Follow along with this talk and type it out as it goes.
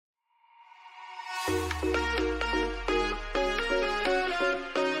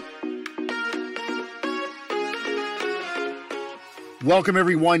Welcome,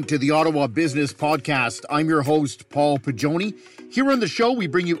 everyone, to the Ottawa Business Podcast. I'm your host, Paul Pagioni. Here on the show, we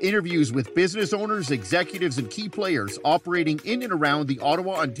bring you interviews with business owners, executives, and key players operating in and around the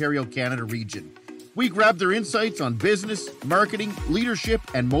Ottawa, Ontario, Canada region. We grab their insights on business, marketing, leadership,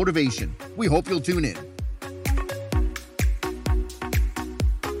 and motivation. We hope you'll tune in.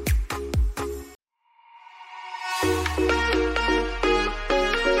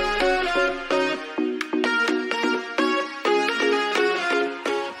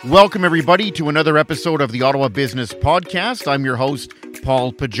 Welcome, everybody, to another episode of the Ottawa Business Podcast. I'm your host,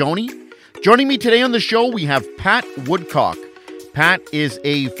 Paul Pagioni. Joining me today on the show, we have Pat Woodcock. Pat is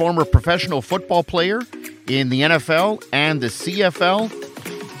a former professional football player in the NFL and the CFL.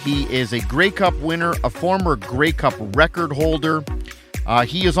 He is a Grey Cup winner, a former Grey Cup record holder.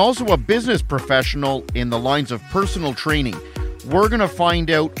 He is also a business professional in the lines of personal training. We're going to find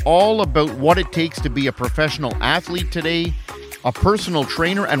out all about what it takes to be a professional athlete today, a personal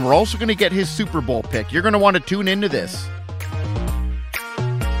trainer, and we're also going to get his Super Bowl pick. You're going to want to tune into this.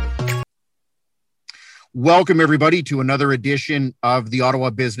 Welcome, everybody, to another edition of the Ottawa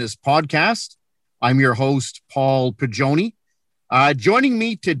Business Podcast. I'm your host, Paul Pagioni. Joining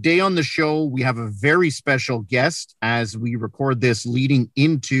me today on the show, we have a very special guest as we record this leading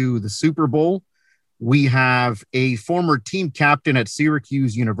into the Super Bowl. We have a former team captain at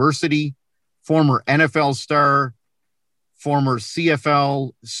Syracuse University, former NFL star, former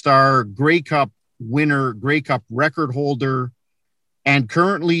CFL star, Grey Cup winner, Grey Cup record holder, and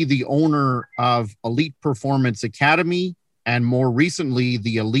currently the owner of Elite Performance Academy, and more recently,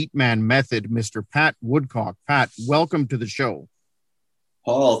 the Elite Man Method, Mr. Pat Woodcock. Pat, welcome to the show.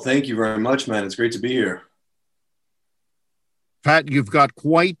 Paul, thank you very much, man. It's great to be here. Pat, you've got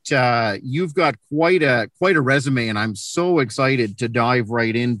quite a resume, and I'm so excited to dive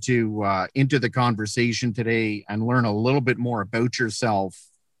right into the conversation today and learn a little bit more about yourself.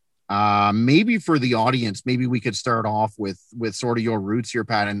 Maybe for the audience, maybe we could start off with sort of your roots here,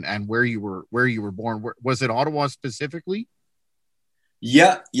 Pat, and where you were born. Was it Ottawa specifically?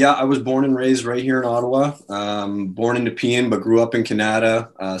 Yeah. I was born and raised right here in Ottawa. Born in Nepean, but grew up in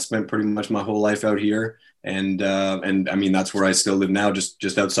Canada. Spent pretty much my whole life out here. And I mean, that's where I still live now,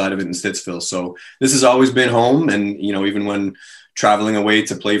 just outside of it in Stittsville. So this has always been home. And, you know, even when traveling away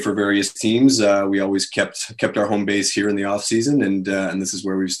to play for various teams, we always kept our home base here in the off season. And this is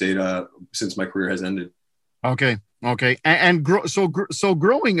where we've stayed since my career has ended. Okay. So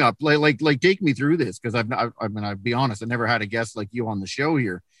growing up, like take me through this, because I'll be honest, I never had a guest like you on the show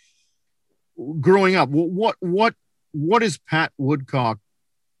here. Growing up, what is Pat Woodcock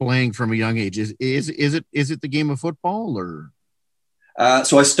playing from a young age? Is it the game of football or?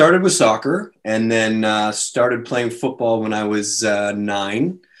 So I started with soccer and then started playing football when I was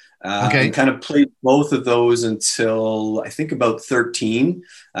 9. And kind of played both of those until I think about 13.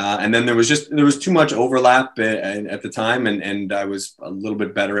 And then there was too much overlap at the time, and I was a little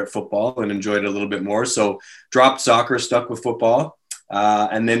bit better at football and enjoyed it a little bit more. So dropped soccer, stuck with football.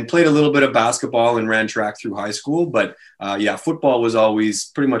 And then played a little bit of basketball and ran track through high school. But football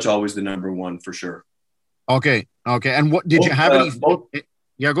was pretty much always the number one for sure. Okay. And what did you have any?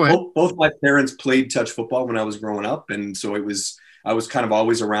 Yeah, go ahead. Both my parents played touch football when I was growing up. And so I was kind of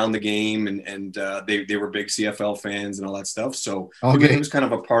always around the game, and they were big CFL fans and all that stuff. So it was kind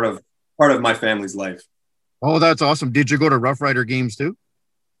of a part of my family's life. Oh, that's awesome. Did you go to Rough Rider games too?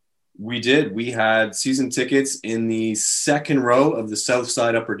 We did. We had season tickets in the second row of the South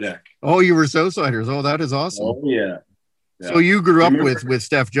Side upper deck. Oh, you were Southsiders. Oh, that is awesome. Oh, yeah. So you grew up with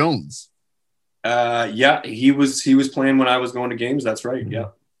Steph Jones. Yeah, he was playing when I was going to games. That's right. Yeah.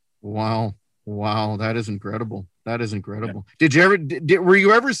 Wow. That is incredible. Yeah. Were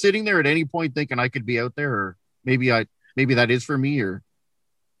you ever sitting there at any point thinking I could be out there, or maybe that is for me, or?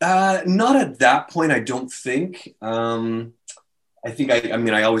 Not at that point. I don't think. I think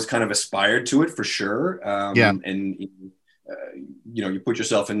I always kind of aspired to it for sure. And you put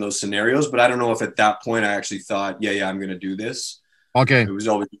yourself in those scenarios, but I don't know if at that point I actually thought, I'm going to do this. Okay. It was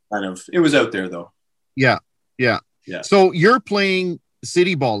always it was out there though. Yeah. So you're playing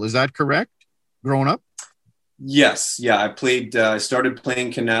city ball. Is that correct? Growing up? Yes. Yeah. I started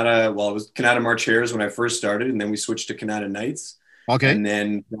playing Canada. Well, it was Canada March Hares when I first started, and then we switched to Canada Knights. Okay. And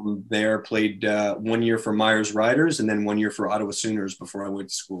then from there played 1 year for Myers Riders and then 1 year for Ottawa Sooners before I went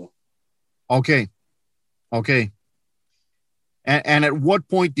to school. Okay. And at what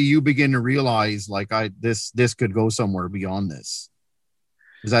point do you begin to realize this could go somewhere beyond this?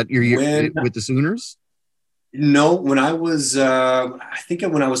 Is that your year with the Sooners? No, when I was, I think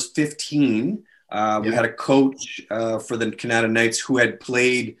when I was 15, We had a coach for the Canada Knights who had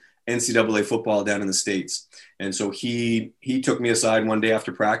played NCAA football down in the States. And so he took me aside one day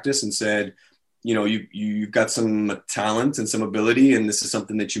after practice and said, you know, you've got some talent and some ability, and this is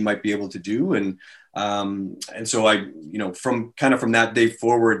something that you might be able to do. And so I, you know, from that day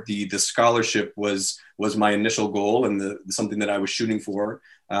forward, the scholarship was my initial goal and something that I was shooting for.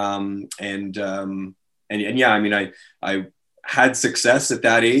 And yeah, I mean, I had success at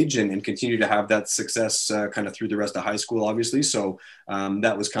that age and continue to have that success kind of through the rest of high school, obviously. So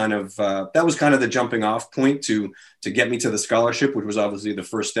that was kind of the jumping off point to get me to the scholarship, which was obviously the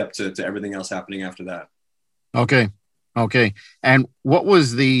first step to everything else happening after that. Okay. And what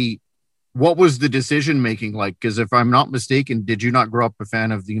was the decision making like? Because if I'm not mistaken, did you not grow up a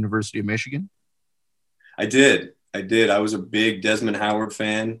fan of the University of Michigan? I did. I was a big Desmond Howard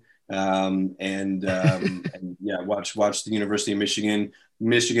fan. And yeah, watched the University of Michigan.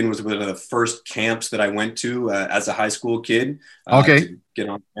 Michigan was one of the first camps that I went to as a high school kid. To get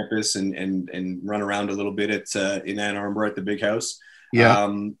on campus and run around a little bit in Ann Arbor at the Big House. Yeah.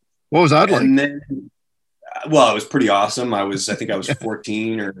 What was that like? Well, it was pretty awesome. I think I was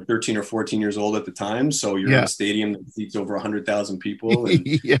 13 or 14 years old at the time. So you're in a stadium that seats over 100,000 people. And,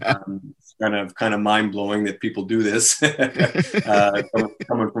 it's kind of mind blowing that people do this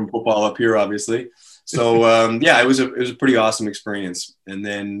coming from football up here, obviously. So yeah, it was a pretty awesome experience. And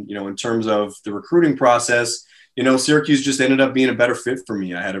then, you know, in terms of the recruiting process, you know, Syracuse just ended up being a better fit for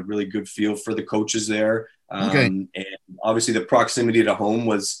me. I had a really good feel for the coaches there. And obviously the proximity to home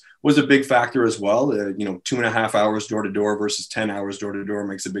was a big factor as well. You know, 2.5 hours door to door versus 10 hours door to door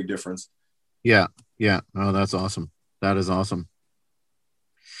makes a big difference. Yeah. Oh, that's awesome. That is awesome.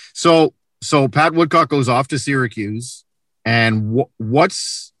 So Pat Woodcock goes off to Syracuse, and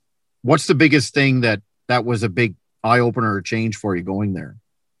what's the biggest thing that was a big eye opener or change for you going there?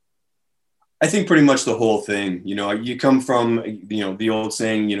 I think pretty much the whole thing. You know, you come from, you know, the old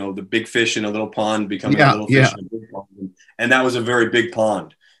saying, you know, the big fish in a little pond becoming a little fish in a big pond. And that was a very big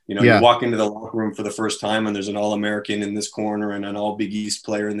pond. You know, you walk into the locker room for the first time and there's an All-American in this corner and an All-Big East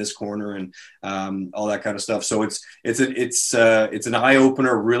player in this corner and all that kind of stuff. So it's an eye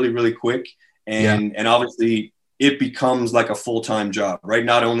opener really, really quick. And obviously it becomes like a full-time job, right?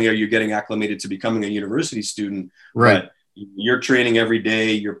 Not only are you getting acclimated to becoming a university student, but you're training every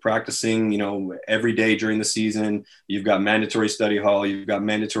day, you're practicing, you know, every day during the season. You've got mandatory study hall, you've got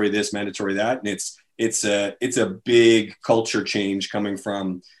mandatory this, mandatory that. And it's a big culture change coming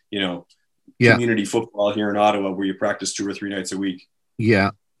from, you know, community football here in Ottawa where you practice 2 or 3 nights a week.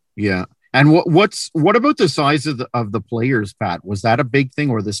 Yeah. And what about the size of the players, Pat? Was that a big thing,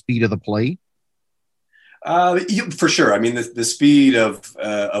 or the speed of the play? For sure. I mean, the speed of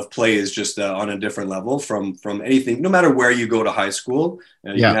play is just on a different level from anything, no matter where you go to high school.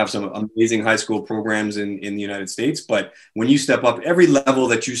 You can have some amazing high school programs in the United States, but when you step up, every level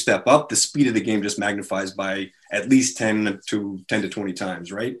that you step up, the speed of the game just magnifies by at least 10 to 20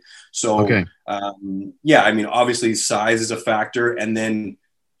 times. Right. So, yeah, I mean, obviously size is a factor, and then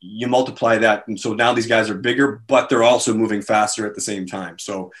you multiply that. And so now these guys are bigger, but they're also moving faster at the same time.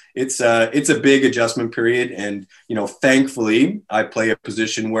 So it's a big adjustment period. And, you know, thankfully I play a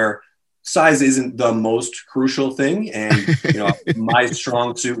position where size isn't the most crucial thing. And, you know, my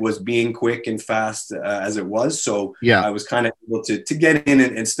strong suit was being quick and fast as it was. So I was kind of able to get in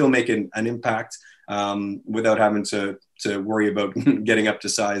and still make an impact without having to worry about getting up to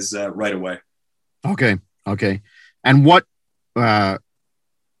size right away. Okay. And what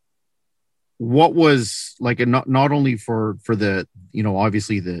was like not only for the, you know,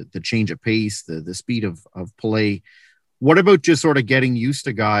 obviously the change of pace, the speed of play, what about just sort of getting used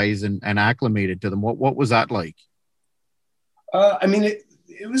to guys and acclimated to them? What was that like? I mean, it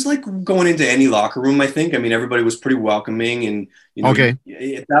was like going into any locker room, I think. I mean, everybody was pretty welcoming, and, you know,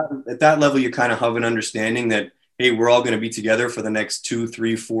 at that level, you kind of have an understanding that, hey, we're all going to be together for the next 2,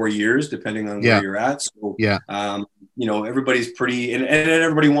 3, 4 years, depending on where you're at. So, you know, everybody's pretty, and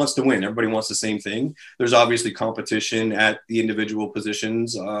everybody wants to win. Everybody wants the same thing. There's obviously competition at the individual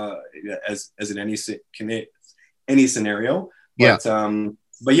positions, as in any scenario.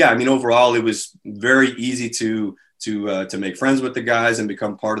 But yeah, I mean, overall, it was very easy to make friends with the guys and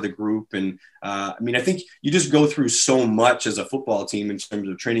become part of the group. And I mean, I think you just go through so much as a football team in terms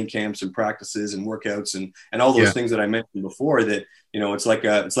of training camps and practices and workouts and all those things that I mentioned before, that, you know, it's like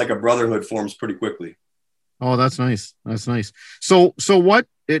a brotherhood forms pretty quickly. Oh, that's nice. So what,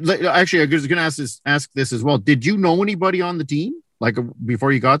 actually, I was going to ask this as well. Did you know anybody on the team, like,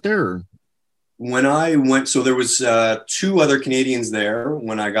 before you got there? Or? When I went, so there was 2 other Canadians there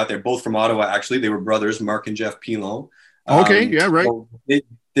when I got there, both from Ottawa, actually. They were brothers, Mark and Jeff Pilon. Okay, yeah, right. So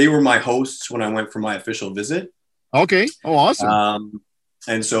they were my hosts when I went for my official visit. Okay. Oh, awesome.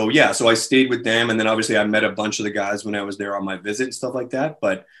 And so, yeah, so I stayed with them. And then obviously I met a bunch of the guys when I was there on my visit and stuff like that.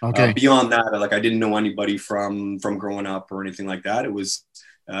 But Okay. beyond that, like I didn't know anybody from growing up or anything like that. It was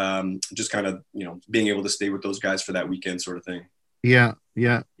just kind of, being able to stay with those guys for that weekend sort of thing. Yeah.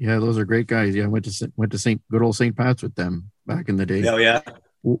 Those are great guys. Yeah. I went to good old St. Pat's with them back in the day. Oh, yeah.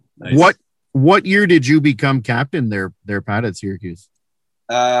 Nice. What year did you become captain there, Pat, at Syracuse?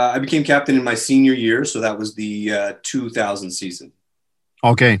 I became captain in my senior year. So that was the 2000 season.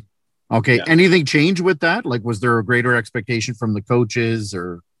 Okay. Yeah. Anything change with that? Like, was there a greater expectation from the coaches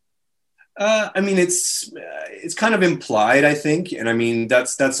or? I mean, it's kind of implied, I think. And I mean,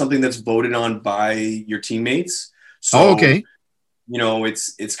 that's something that's voted on by your teammates. So, okay.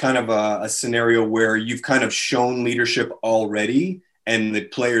 It's kind of a scenario where you've kind of shown leadership already and the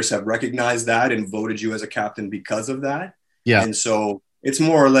players have recognized that and voted you as a captain because of that. Yeah. And so it's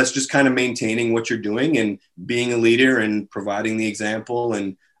more or less just kind of maintaining what you're doing and being a leader and providing the example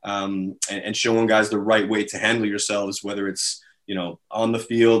and showing guys the right way to handle yourselves, whether it's, on the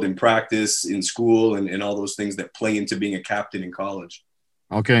field, in practice, in school, and all those things that play into being a captain in college.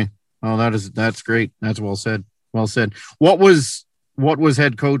 Okay. Oh, that's great. That's well said. Well said. What was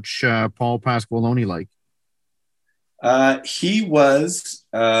head coach Paul Pasqualoni like? He was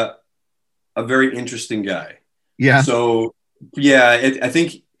a very interesting guy. Yeah. So, yeah, I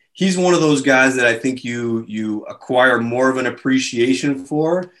think he's one of those guys that I think you acquire more of an appreciation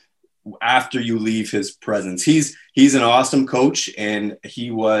for after you leave his presence. He's an awesome coach, and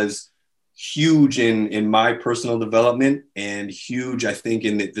he was huge in my personal development and huge, I think,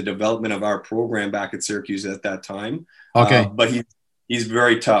 in the development of our program back at Syracuse at that time. Okay. But he's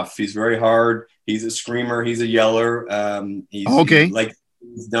very tough. He's very hard. He's a screamer. He's a yeller.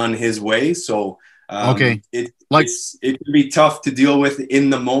 He's done his way. So it can be tough to deal with in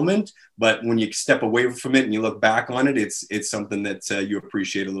the moment, but when you step away from it and you look back on it, it's something that you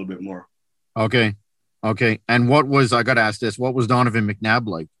appreciate a little bit more. Okay. And I got to ask this, what was Donovan McNabb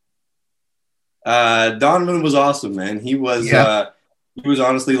like? Donovan was awesome, man. He was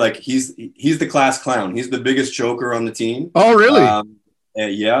honestly like, he's the class clown. He's the biggest joker on the team. Oh, really?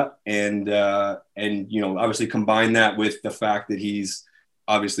 Yeah. And obviously combine that with the fact that he's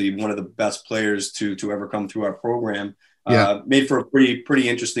obviously one of the best players to ever come through our program. Made for a pretty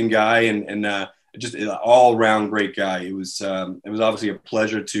interesting guy and just an all around great guy. It was obviously a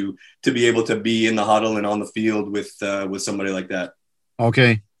pleasure to be able to be in the huddle and on the field with somebody like that.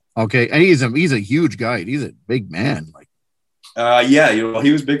 Okay. And he's a huge guy. He's a big man.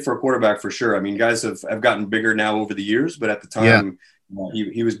 He was big for a quarterback for sure. I mean, guys have gotten bigger now over the years, but at the time,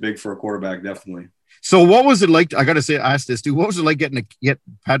 he was big for a quarterback, definitely. So what was it like? I got to ask this too. What was it like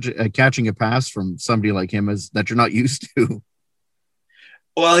catching a pass from somebody like him that you're not used to?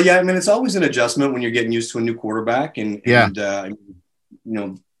 Well, yeah, I mean, it's always an adjustment when you're getting used to a new quarterback and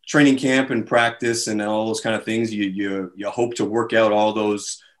training camp and practice and all those kind of things. You hope to work out all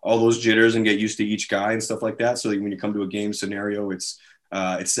those jitters and get used to each guy and stuff like that. So when you come to a game scenario, it's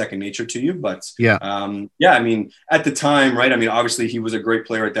second nature to you. But I mean, at the time, right? I mean, obviously he was a great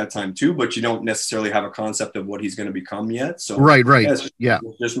player at that time too, but you don't necessarily have a concept of what he's going to become yet. So right. It's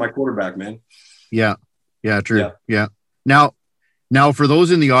just my quarterback, man. Yeah. True. Yeah. Now for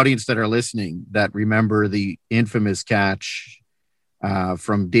those in the audience that are listening that remember the infamous catch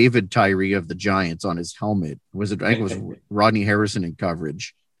from David Tyree of the Giants on his helmet, I think it was Rodney Harrison in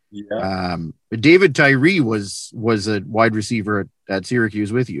coverage. Yeah. David Tyree was a wide receiver at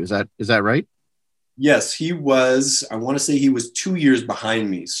Syracuse with you. Is that right? Yes, he was. I want to say he was 2 years behind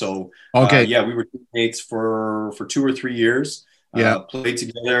me. So we were teammates for 2 or 3 years. Played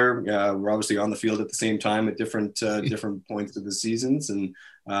together. We're obviously on the field at the same time at different points of the seasons. And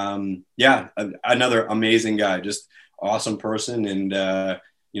another amazing guy, just awesome person. And,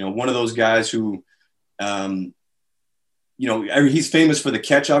 one of those guys who, he's famous for the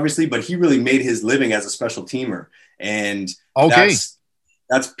catch, obviously, but he really made his living as a special teamer. And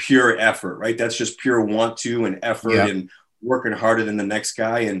that's pure effort, right? That's just pure want to and effort and working harder than the next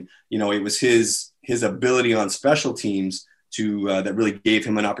guy. And, it was his ability on special teams that really gave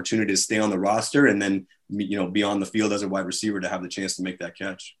him an opportunity to stay on the roster and then, be on the field as a wide receiver to have the chance to make that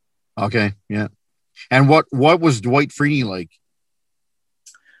catch. Okay. Yeah. And what was Dwight Freeney like?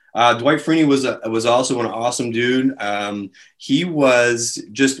 Dwight Freeney was also an awesome dude. He was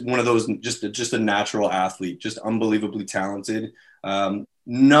just one of those, just a natural athlete, just unbelievably talented.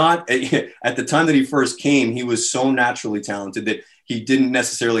 Not at the time that he first came, he was so naturally talented that he didn't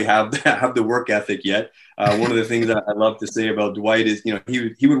necessarily have the work ethic yet. One of the things that I love to say about Dwight is,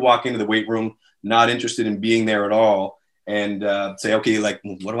 he would walk into the weight room, not interested in being there at all. and say, okay, like,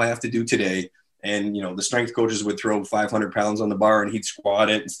 what do I have to do today? And, the strength coaches would throw 500 pounds on the bar and he'd squat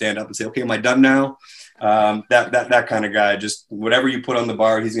it and stand up and say, okay, am I done now? That kind of guy, just whatever you put on the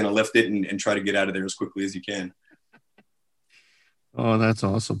bar, he's going to lift it and try to get out of there as quickly as you can. Oh, that's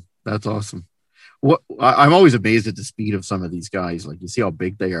awesome. That's awesome. I'm always amazed at the speed of some of these guys. Like, you see how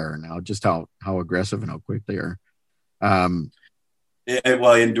big they are now, just how aggressive and how quick they are. And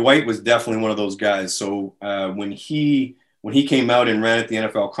Dwight was definitely one of those guys. So when he came out and ran at the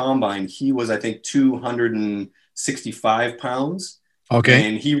NFL Combine, he was, I think, 265 pounds. Okay.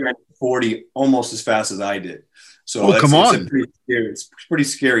 And he ran 40 almost as fast as I did. So come on. It's a pretty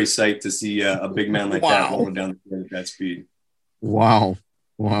scary sight to see a big man like that rolling down the field at that speed. Wow.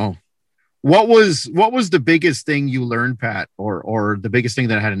 What was the biggest thing you learned, Pat, or the biggest thing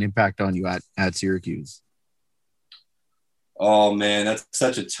that had an impact on you at Syracuse? Oh man, that's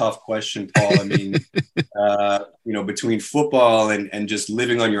such a tough question, Paul. I mean, between football and just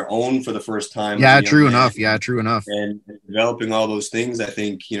living on your own for the first time. Yeah, true enough. And developing all those things, I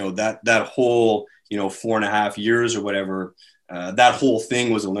think, that whole, 4.5 years or whatever, that whole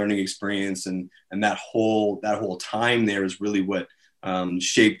thing was a learning experience. And that whole time there is really what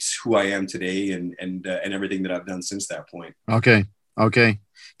shaped who I am today and everything that I've done since that point. Okay.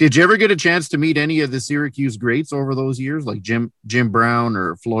 Did you ever get a chance to meet any of the Syracuse greats over those years, like Jim Brown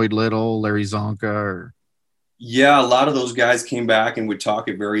or Floyd Little, Larry Zonka? Yeah, a lot of those guys came back and would talk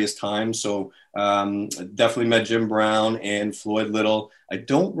at various times. So definitely met Jim Brown and Floyd Little. I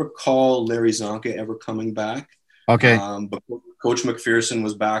don't recall Larry Zonka ever coming back. Okay. But Coach McPherson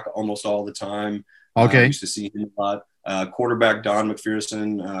was back almost all the time. Okay. I used to see him a lot. Quarterback Don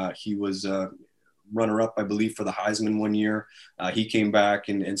McPherson, he was runner-up, I believe, for the Heisman one year. He came back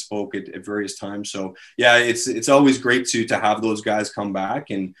and spoke at various times. So yeah, it's always great to have those guys come back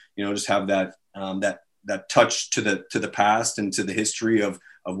and just have that touch to the past and to the history of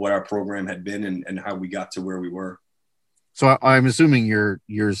what our program had been and how we got to where we were. So I'm assuming you're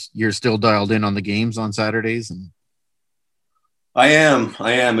still dialed in on the games on Saturdays. And I am.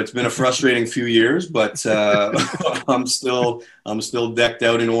 It's been a frustrating few years, but I'm still decked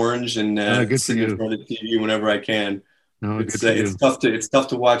out in orange and sitting in front of the TV whenever I can. No, it's tough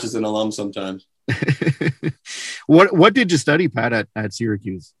to watch as an alum sometimes. What did you study, Pat, at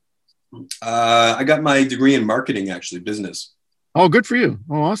Syracuse? I got my degree in marketing, actually, business. Oh, good for you.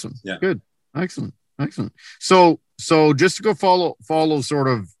 Oh, awesome. Yeah. Good. Excellent. So just to go follow sort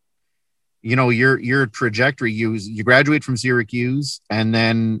of, your trajectory, you graduate from Syracuse, and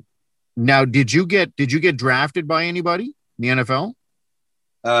then now did you get drafted by anybody in the NFL?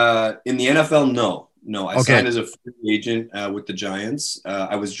 In the NFL, no. I signed as a free agent with the Giants.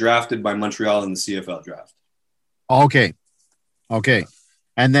 I was drafted by Montreal in the CFL draft. Okay.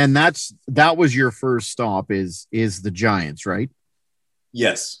 And then that was your first stop is the Giants, right?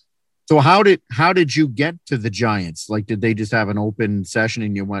 Yes. So how did you get to the Giants? Like, did they just have an open session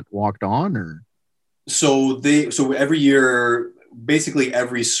and you walked on, or? So every year, basically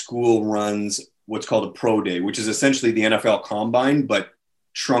every school runs what's called a pro day, which is essentially the NFL Combine, but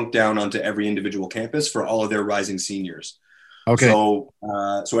shrunk down onto every individual campus for all of their rising seniors. Okay. So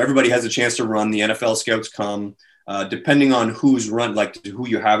everybody has a chance to run. The NFL scouts come, depending on who's run, like who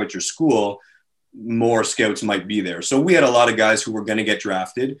you have at your school, more scouts might be there. So we had a lot of guys who were going to get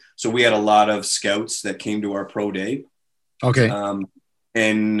drafted. So we had a lot of scouts that came to our pro day. Okay.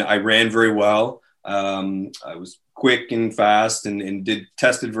 And I ran very well. I was quick and fast and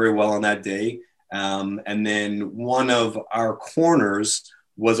tested very well on that day. And then one of our corners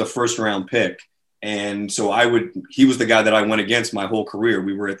was a first round pick. And so he was the guy that I went against my whole career.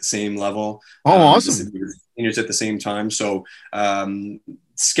 We were at the same level. Oh, awesome. We were seniors at the same time. So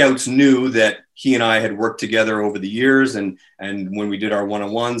scouts knew that he and I had worked together over the years and when we did our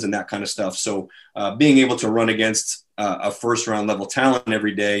one-on-ones and that kind of stuff. So being able to run against a first round level talent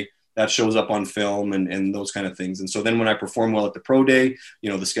every day, that shows up on film and those kind of things. And so then when I performed well at the pro day,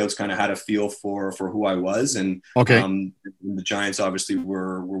 the scouts kind of had a feel for who I was. And the Giants obviously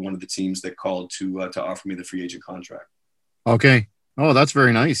were one of the teams that called to offer me the free agent contract. Okay. Oh, that's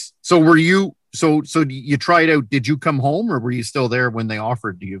very nice. So were you, so you tried out, did you come home or were you still there when they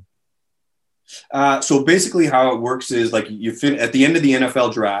offered to you? So basically how it works is like at the end of the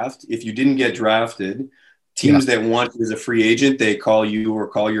NFL draft, if you didn't get drafted, teams that want you as a free agent, they call you or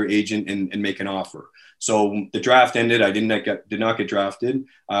call your agent and make an offer. So the draft ended. I did not get drafted,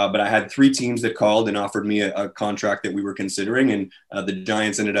 but I had 3 teams that called and offered me a contract that we were considering, and the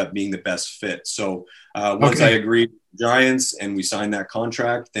Giants ended up being the best fit. So once I agreed with the Giants and we signed that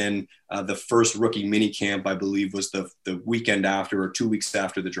contract, then the first rookie mini camp, I believe, was the weekend after or 2 weeks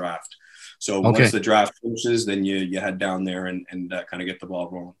after the draft. So Okay. once the draft finishes, then you head down there and kind of get the ball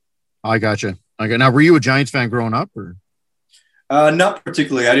rolling. I gotcha. Okay. Now, were you a Giants fan growing up, or? Not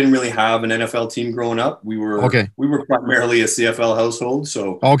particularly. I didn't really have an NFL team growing up. We were primarily a CFL household,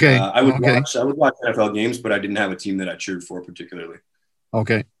 so I would watch NFL games, but I didn't have a team that I cheered for particularly.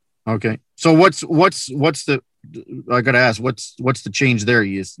 Okay. So what's the, I got to ask, what's the change there?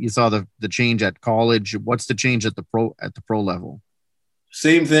 You saw the change at college. What's the change at the pro level?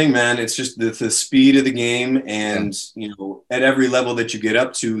 Same thing, man. It's just the speed of the game, and at every level that you get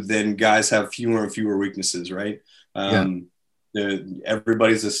up to, then guys have fewer and fewer weaknesses, right?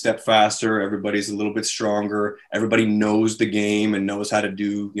 Everybody's a step faster. Everybody's a little bit stronger. Everybody knows the game and knows how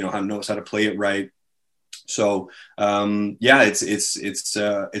to knows how to play it right. So it's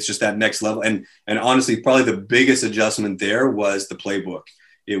just that next level. And honestly, probably the biggest adjustment there was the playbook.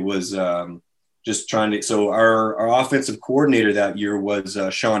 It was just trying to. So our offensive coordinator that year was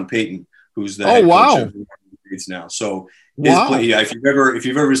Sean Payton, who's the head coach of the Patriots now. So if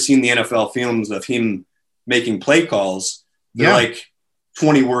you've ever seen the NFL films of him making play calls, they're like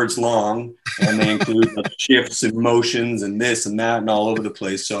 20 words long, and they include shifts and motions and this and that and all over the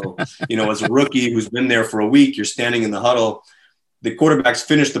place. So, as a rookie who's been there for a week, you're standing in the huddle. The quarterback's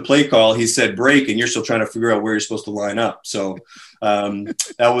finished the play call. He said break, and you're still trying to figure out where you're supposed to line up. So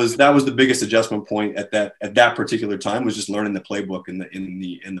that was the biggest adjustment point at that particular time, was just learning the playbook in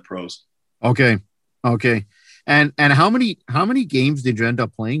the pros. Okay. And how many games did you end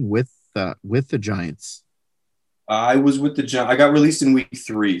up playing with the Giants? I was with the Giants. I got released in week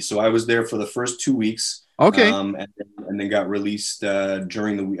 3, so I was there for the first 2 weeks. Okay. And then got released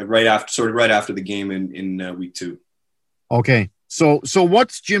during the week, right after the game in week 2. Okay. So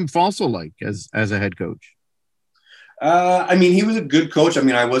what's Jim Fassel like as a head coach? He was a good coach.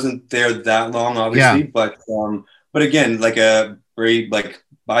 I wasn't there that long, obviously, but again, like a very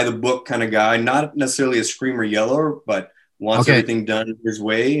by the book kind of guy, not necessarily a screamer yeller, but wants everything done his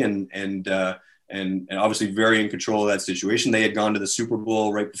way, and obviously very in control of that situation. They had gone to the Super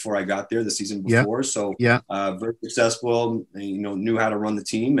Bowl right before I got there, the season before. So very successful, knew how to run the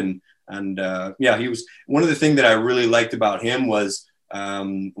team. And he was, one of the things that I really liked about him was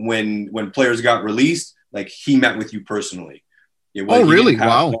when players got released, he met with you personally. Really?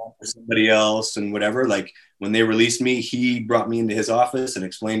 Wow. For somebody else and whatever. When they released me, he brought me into his office and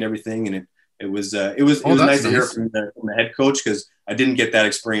explained everything. And it was nice to hear from the head coach, because I didn't get that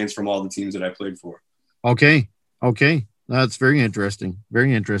experience from all the teams that I played for. Okay. That's very interesting.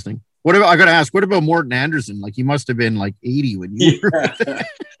 What about Morten Andersen? He must have been 80 when you were.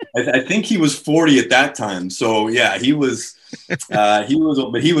 I think he was 40 at that time. So yeah, he was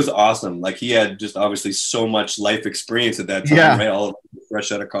awesome. He had just obviously so much life experience at that time, right? All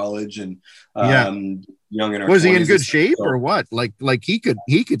fresh out of college and young in our 20s. Was he in good shape or what? He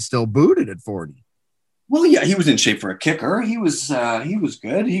could still boot it at 40. Well, yeah, he was in shape for a kicker. He was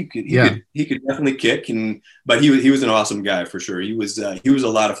good. He could definitely kick, but he was an awesome guy for sure. He was a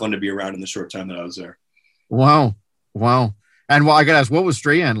lot of fun to be around in the short time that I was there. Wow. And I gotta ask, what was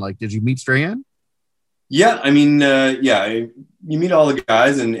Strahan like? Did you meet Strahan? Yeah, you meet all the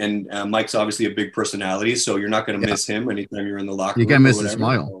guys, and Mike's obviously a big personality, so you're not going to miss him anytime you're in the locker room. You can't miss his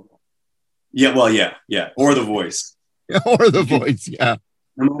smile. Yeah, well, yeah, or the voice. Or the voice, yeah.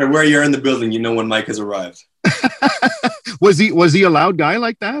 No matter where you're in the building, you know when Mike has arrived. Was he a loud guy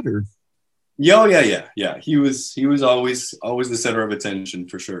like that, or? Yeah. He was always the center of attention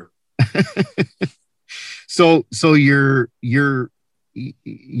for sure. So your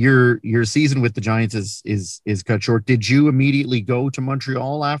season with the Giants is cut short. Did you immediately go to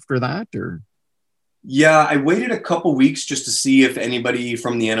Montreal after that, or? Yeah, I waited a couple weeks just to see if anybody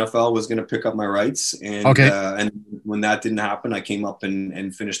from the NFL was going to pick up my rights. And and when that didn't happen, I came up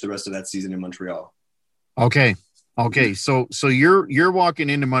and finished the rest of that season in Montreal. Okay. So you're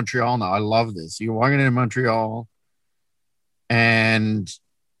walking into Montreal now. I love this. You're walking into Montreal and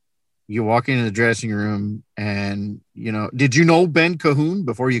you walk into the dressing room, and did you know Ben Cahoon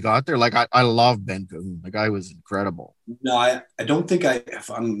before you got there? I love Ben Cahoon. The guy was incredible. No, I don't think if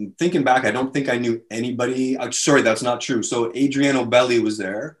I'm thinking back, I don't think I knew anybody. Sorry, that's not true. So Adriano Belli was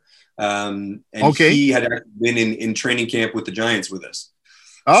there. And he had actually been in training camp with the Giants with us.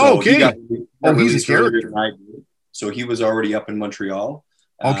 Oh, so okay. He's a character. So he was already up in Montreal.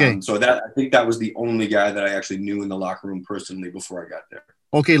 So I think that was the only guy that I actually knew in the locker room personally before I got there.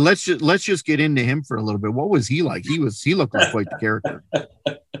 Okay, let's just get into him for a little bit. What was he like? He looked like quite the character.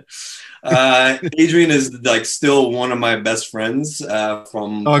 Adrian is still one of my best friends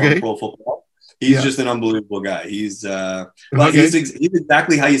from pro football. He's just an unbelievable guy. He's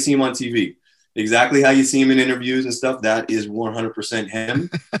exactly how you see him on TV. exactly how you see him in interviews and stuff. That is 100% him.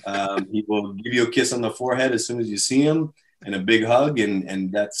 He will give you a kiss on the forehead as soon as you see him, and a big hug,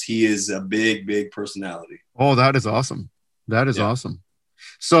 and he is a big personality. Oh, that is awesome. That is awesome.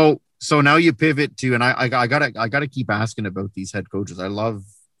 So now you pivot to, and I gotta keep asking about these head coaches. I love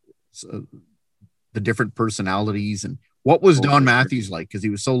the different personalities. And what was Don Matthews like? Because he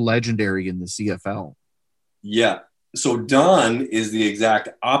was so legendary in the CFL. Yeah. So Don is the exact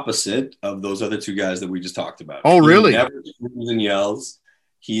opposite of those other two guys that we just talked about. Oh, really? He never screams and yells.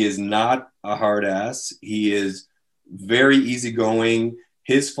 He is not a hard ass. He is very easygoing.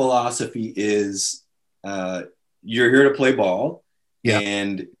 His philosophy is you're here to play ball. Yeah.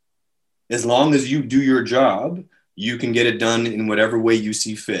 And as long as you do your job, you can get it done in whatever way you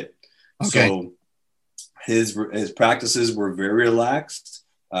see fit. Okay. So his practices were very relaxed.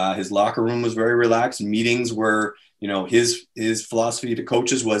 His locker room was very relaxed. Meetings were, his philosophy to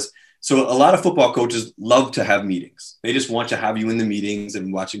coaches was, so a lot of football coaches love to have meetings. They just want to have you in the meetings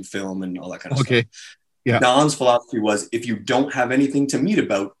and watching film and all that kind of stuff. Yeah. Don's philosophy was, if you don't have anything to meet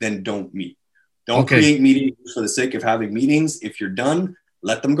about, then don't meet. Don't create meetings for the sake of having meetings. If you're done,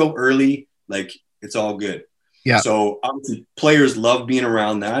 let them go early. Like, it's all good. Yeah. So obviously players love being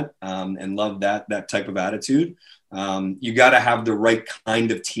around that and love that type of attitude. You got to have the right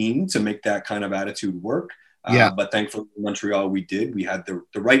kind of team to make that kind of attitude work. But thankfully in Montreal, we had the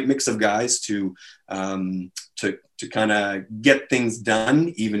right mix of guys to kind of get things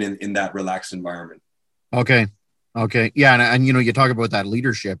done, even in that relaxed environment. Okay. Yeah. And you talk about that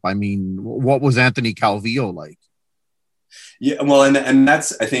leadership. I mean, what was Anthony Calvillo like? Yeah, well, and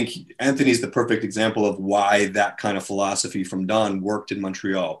that's, I think Anthony's the perfect example of why that kind of philosophy from Don worked in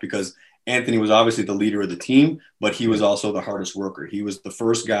Montreal, because Anthony was obviously the leader of the team, but he was also the hardest worker. He was the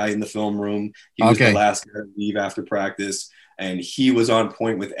first guy in the film room. He was the last guy to leave after practice, and he was on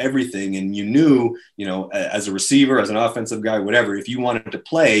point with everything. And you knew, as a receiver, as an offensive guy, whatever, if you wanted to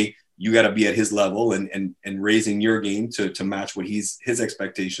play, you got to be at his level and raising your game to match what his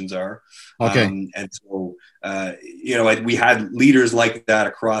expectations are. Okay. And so, we had leaders like that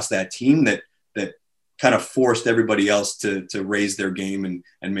across that team that kind of forced everybody else to raise their game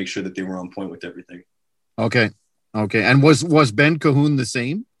and make sure that they were on point with everything. Okay. And was Ben Cahoon the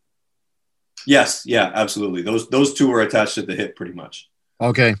same? Yes. Yeah, absolutely. Those two were attached at the hip pretty much.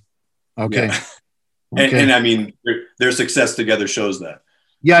 Okay. Yeah. And I mean, their success together shows that.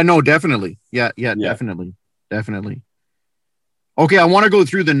 Yeah, no, definitely. Yeah. Definitely. Okay, I want to go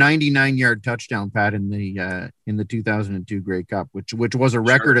through the 99-yard touchdown, Pat, in the 2002 Grey Cup, which was a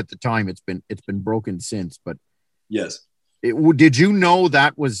record at the time. It's been broken since, but yes. Did you know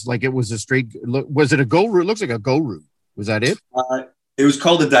that was like, it was a straight? Was it a go route? It looks like a go route. Was that it? It was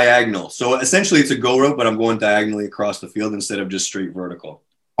called a diagonal. So essentially, it's a go route, but I'm going diagonally across the field instead of just straight vertical.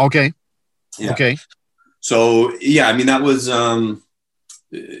 Okay. Yeah. Okay. So yeah, I mean that was.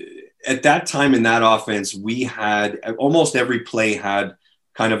 At that time in that offense, we had almost every play had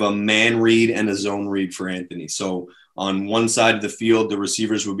kind of a man read and a zone read for Anthony. So on one side of the field, the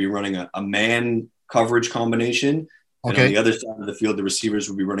receivers would be running a man coverage combination. And on the other side of the field, the receivers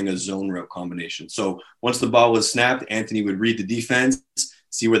would be running a zone route combination. So once the ball was snapped, Anthony would read the defense,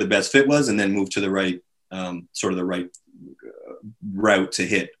 see where the best fit was, and then move to the right, sort of the right route to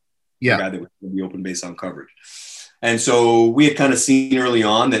hit. Yeah. The guy that would be open based on coverage. And so we had kind of seen early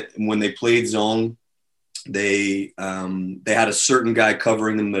on that when they played zone, they had a certain guy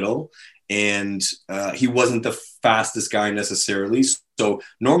covering the middle, and he wasn't the fastest guy necessarily. So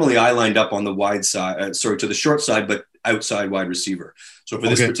normally I lined up on the wide side, to the short side, but outside wide receiver. So for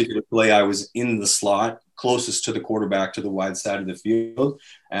this particular play, I was in the slot closest to the quarterback to the wide side of the field.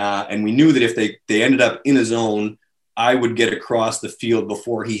 And we knew that if they ended up in a zone, I would get across the field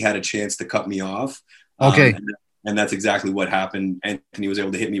before he had a chance to cut me off. Okay. And that's exactly what happened. Anthony was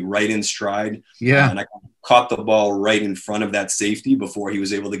able to hit me right in stride. Yeah. And I caught the ball right in front of that safety before he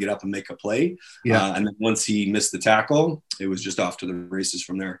was able to get up and make a play. Yeah. And then once he missed the tackle, it was just off to the races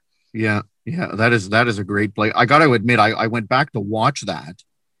from there. Yeah. Yeah. That is a great play. I got to admit, I went back to watch that.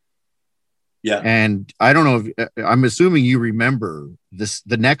 Yeah. And I don't know if I'm assuming you remember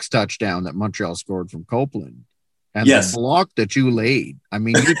the next touchdown that Montreal scored from Copeland. And the block that you laid, I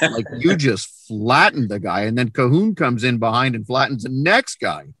mean, you just flattened the guy, and then Cahoon comes in behind and flattens the next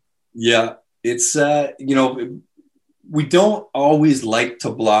guy. Yeah, it's we don't always like to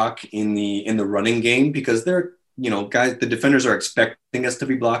block in the running game because they're guys, the defenders are expecting us to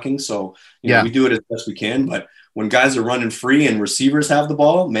be blocking, so we do it as best we can. But when guys are running free and receivers have the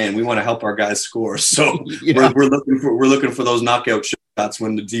ball, man, we want to help our guys score. So we're looking for those knockout shots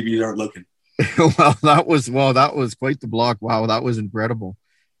when the DBs aren't looking. Well, that was quite the block. Wow, that was incredible.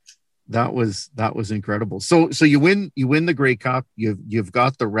 that was incredible. So you win the Grey Cup. You've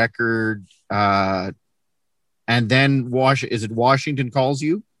got the record, and then Washington calls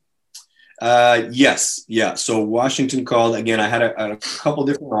you? Yes. Yeah. So Washington called again. I had a couple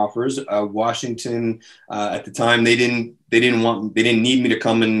different offers. Washington, at the time, they didn't need me to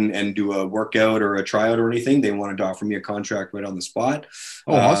come and do a workout or a tryout or anything. They wanted to offer me a contract right on the spot.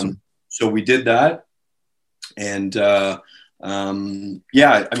 Oh, awesome. So we did that. And, yeah,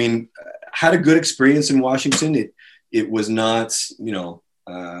 I mean, had a good experience in Washington. It was not,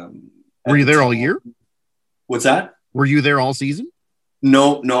 were you there all year? What's that? Were you there all season?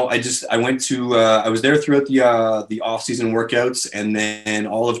 No. I went to, I was there throughout the off season workouts and then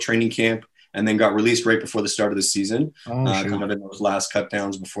all of training camp, and then got released right before the start of the season. Kind of in those last cut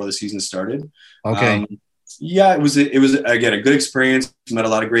downs before the season started. Okay. Yeah, it was again, a good experience. Met a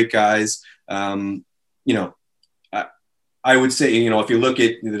lot of great guys. I would say, if you look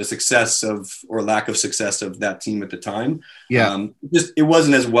at the success or lack of success of that team at the time, it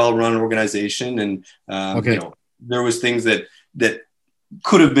wasn't as well-run organization. And, there was things that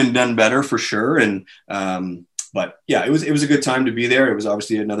could have been done better for sure. And, but yeah, it was a good time to be there. It was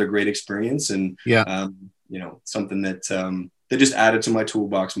obviously another great experience and, something that just added to my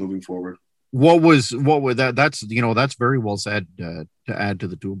toolbox moving forward. What was that? That's very well said, to add to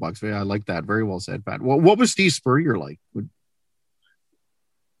the toolbox. I like that. Very well said, Pat. What was Steve Spurrier like?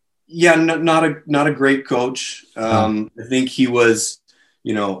 Yeah, not a great coach. I think he was,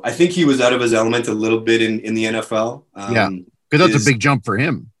 out of his element a little bit in the NFL. Because that's a big jump for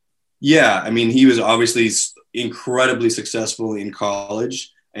him. Yeah. I mean, he was obviously incredibly successful in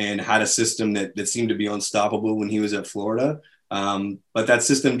college and had a system that seemed to be unstoppable when he was at Florida. But that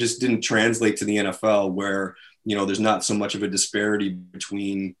system just didn't translate to the NFL where, there's not so much of a disparity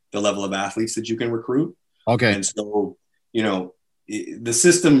between the level of athletes that you can recruit. Okay. And so, the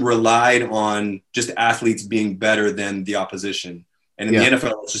system relied on just athletes being better than the opposition. And in the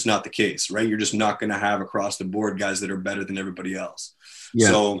NFL, it's just not the case, right? You're just not going to have across the board guys that are better than everybody else. Yeah.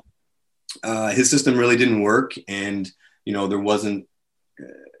 So his system really didn't work. And, there wasn't,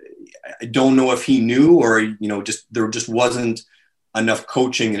 I don't know if he knew or, there just wasn't enough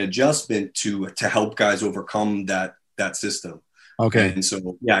coaching and adjustment to help guys overcome that system. Okay. And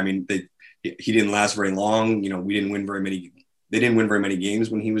so, yeah, I mean, he didn't last very long. They didn't win very many games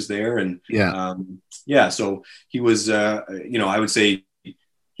when he was there. And so he was, I would say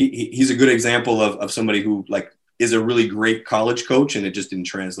he's a good example of somebody who is a really great college coach, and it just didn't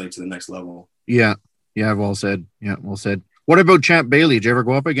translate to the next level. Yeah. Yeah. Well said. Yeah. Well said. What about Champ Bailey? Did you ever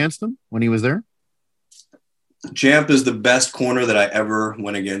go up against him when he was there? Champ is the best corner that I ever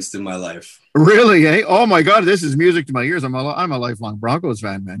went against in my life. Really? Eh? Oh my God. This is music to my ears. I'm a lifelong Broncos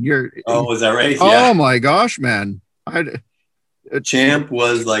fan, man. Is that right? Oh my gosh, man. Champ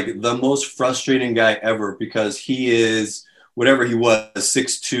was the most frustrating guy ever because he is whatever he was,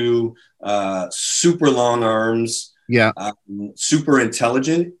 6'2", super long arms, super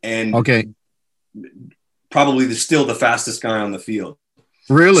intelligent, and probably still the fastest guy on the field.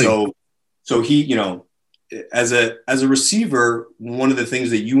 Really? So he, as a receiver, one of the things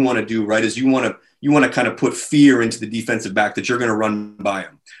that you want to do, right, is you want to kind of put fear into the defensive back that you're going to run by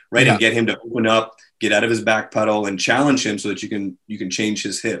him, right, and get him to open up, get out of his back pedal, and challenge him so that you can change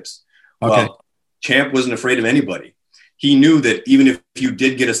his hips. Okay. Well, Champ wasn't afraid of anybody. He knew that even if you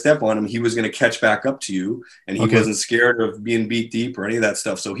did get a step on him, he was going to catch back up to you, and he wasn't scared of being beat deep or any of that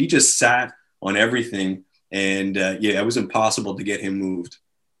stuff. So he just sat on everything, and it was impossible to get him moved.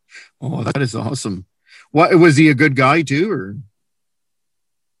 Oh, that is awesome. What, was he a good guy too, or?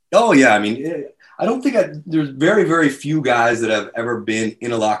 Oh yeah, I mean, I don't think there's very, very few guys that I've ever been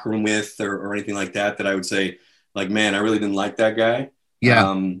in a locker room with or anything like that I would say, man, I really didn't like that guy.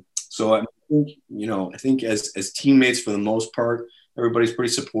 Yeah. So I think, as teammates, for the most part, everybody's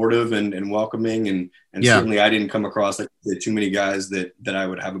pretty supportive and welcoming, and certainly I didn't come across too many guys that I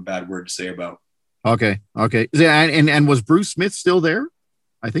would have a bad word to say about. Okay. And was Bruce Smith still there?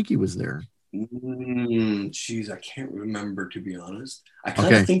 I think he was there. Geez, I can't remember, to be honest. I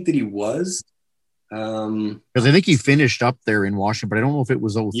kind of think that he was. Because I think he finished up there in Washington, but I don't know if it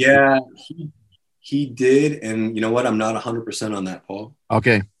was 03. Yeah, he did. And you know what? I'm not 100% on that, Paul.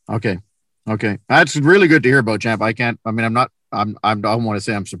 Okay. That's really good to hear about, Champ. I don't want to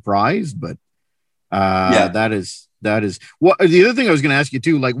say I'm surprised, but that is what the other thing I was going to ask you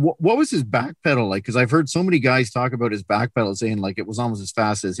too. What was his back pedal like? Because I've heard so many guys talk about his back pedal, saying it was almost as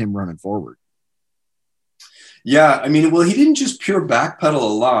fast as him running forward. Yeah, I mean, well, he didn't just pure backpedal a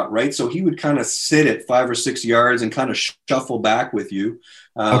lot, right? So he would kind of sit at 5 or 6 yards and kind of shuffle back with you.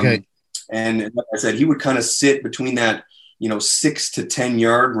 And like I said, he would kind of sit between that 6 to 10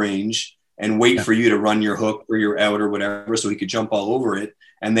 yard range and wait for you to run your hook or your out or whatever, so he could jump all over it.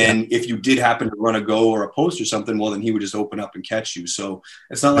 And then if you did happen to run a go or a post or something, well, then he would just open up and catch you. So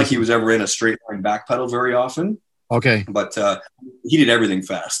it's not like he was ever in a straight line back pedal very often. Okay. But he did everything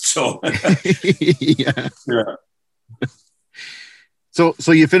fast. So yeah.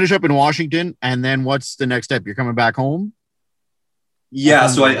 So you finish up in Washington, and then what's the next step? You're coming back home? Yeah.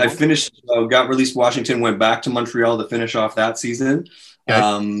 So I finished, got released Washington, went back to Montreal to finish off that season.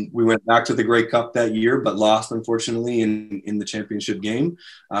 Okay. We went back to the Grey Cup that year, but lost, unfortunately, in the championship game.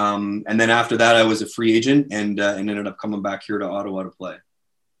 And then after that, I was a free agent and ended up coming back here to Ottawa to play.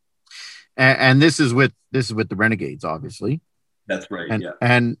 And this is with the Renegades, obviously. That's right. And, yeah.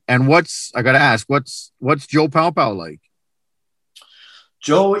 And what's, I got to ask, what's Joe Paopao like?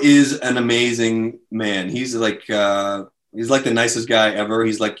 Joe is an amazing man. He's like the nicest guy ever.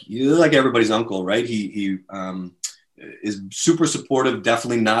 He's like everybody's uncle, right? He is super supportive,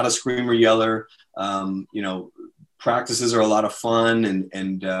 definitely not a screamer yeller. Practices are a lot of fun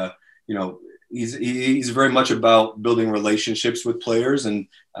and he's very much about building relationships with players and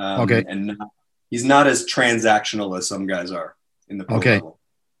he's not as transactional as some guys are in the pro level.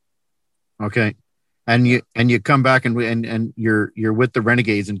 Okay. And you come back and you're with the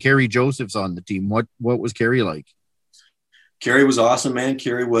Renegades, and Kerry Joseph's on the team. What was Kerry like? Kerry was awesome, man.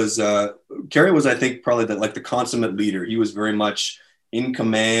 Kerry was I think probably the consummate leader. He was very much in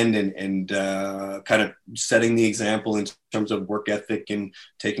command and kind of setting the example in terms of work ethic and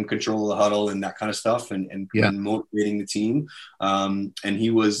taking control of the huddle and that kind of stuff and motivating the team. And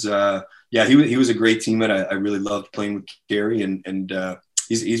he was he was a great teammate. I really loved playing with Kerry and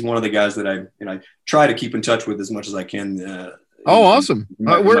he's one of the guys that I try to keep in touch with as much as I can. Awesome.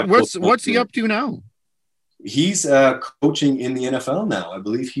 What's he up to now? He's coaching in the NFL now. I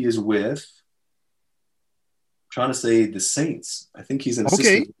believe he is with, I'm trying to say, the Saints. I think he's an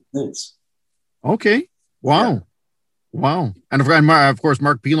assistant with the Saints. Okay. Wow. Yeah. Wow. And of course,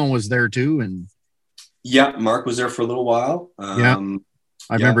 Mark Pilon was there too. And yeah, Mark was there for a little while. I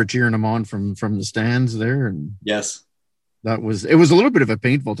remember cheering him on from the stands there. And yes, it was a little bit of a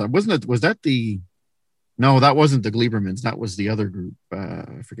painful time, wasn't it? No, that wasn't the Gleibermans. That was the other group.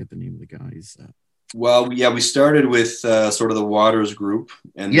 I forget the name of the guys. Well, we started with sort of the Waters group,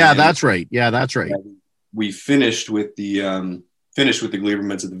 and that's right. We finished with the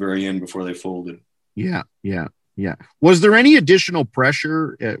Gleibermans at the very end before they folded. Yeah. Was there any additional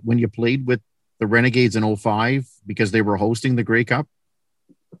pressure when you played with the Renegades in 2005 because they were hosting the Grey Cup?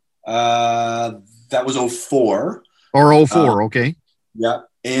 That was 2004. Or 2004, okay. Yeah,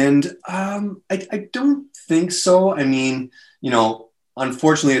 and I don't think so. I mean,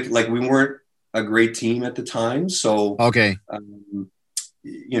 unfortunately, we weren't a great team at the time. So,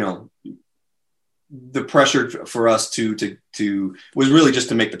 the pressure for us to was really just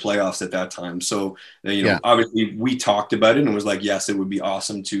to make the playoffs at that time. So, obviously we talked about it and was like, yes, it would be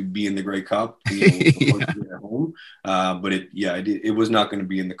awesome to be in the Grey Cup, at home. But it was not going to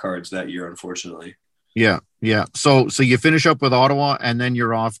be in the cards that year, unfortunately. Yeah. So you finish up with Ottawa and then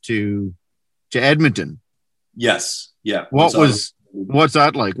you're off to Edmonton. Yes. Yeah. What's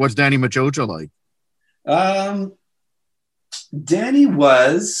that like? What's Danny Machocha like? Danny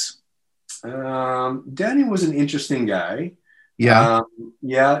was an interesting guy. Yeah.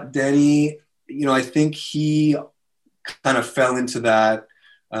 Danny, I think he kind of fell into that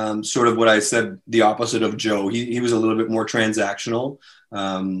sort of what I said, the opposite of Joe. He was a little bit more transactional.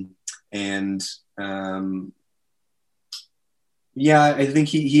 I think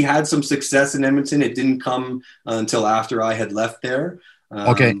he had some success in Edmonton. It didn't come until after I had left there.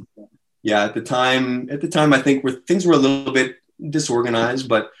 At the time, I think things were a little bit disorganized,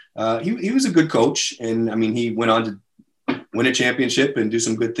 but he was a good coach. And I mean, he went on to win a championship and do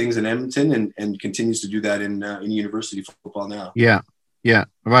some good things in Edmonton and continues to do that in university football now. Yeah.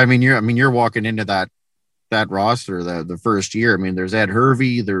 Well, I mean, you're walking into that roster the first year. I mean, there's Ed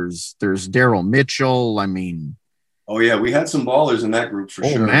Hervey, there's Daryl Mitchell. I mean, oh yeah, we had some ballers in that group for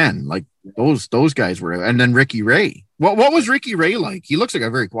sure. Oh man, like those guys were, and then Ricky Ray. What was Ricky Ray like? He looks like a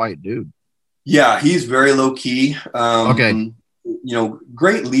very quiet dude. Yeah, he's very low key. Great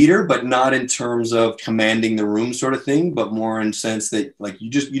leader, but not in terms of commanding the room sort of thing, but more in sense that you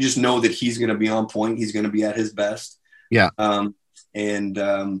just know that he's going to be on point. He's going to be at his best. Yeah.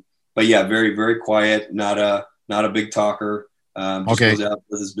 But yeah, very, very quiet, not a big talker. Just goes out,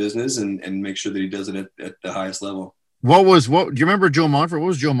 does his business and make sure that he does it at the highest level. Do you remember Joe Montford? What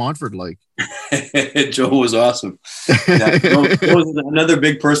was Joe Montford like? Joe was awesome. Joe was another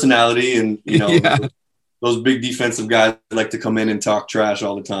big personality, and those big defensive guys like to come in and talk trash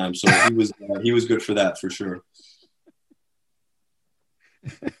all the time. So he was good for that for sure.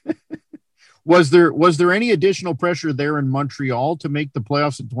 Was there any additional pressure there in Montreal to make the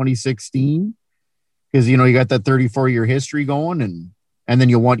playoffs in 2016? Because you got that 34-year history going, and then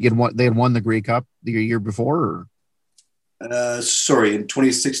they had won the Grey Cup the year before. Or? Sorry, in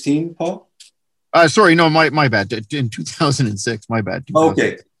 2016, Paul. Sorry, no, my bad. In 2006, my bad.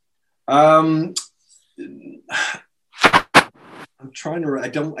 Okay. I'm trying to. I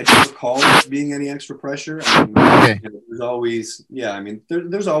don't recall being any extra pressure. Okay. There's always,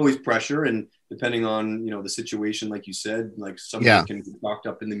 there's always pressure, and depending on the situation, like you said, like somebody can get talked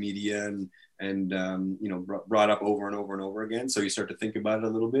up in the media and brought up over and over and over again. So you start to think about it a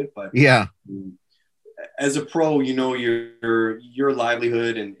little bit. But as a pro, your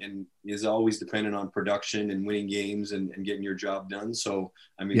livelihood and is always dependent on production and winning games and getting your job done. So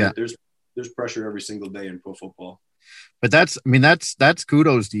there's pressure every single day in pro football. But that's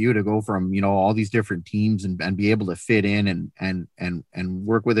kudos to you to go from all these different teams and be able to fit in and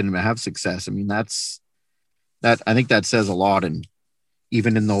work with it and have success. I mean, I think that says a lot. And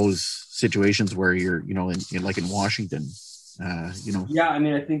even in those situations where you're like in Washington, Yeah, I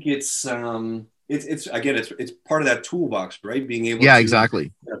mean, I think it's again, it's part of that toolbox, right? Being able to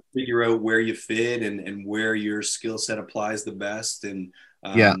exactly figure out where you fit and where your skill set applies the best, and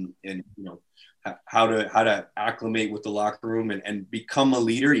how to acclimate with the locker room and become a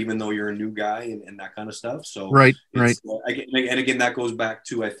leader, even though you're a new guy and that kind of stuff. So right. And again, that goes back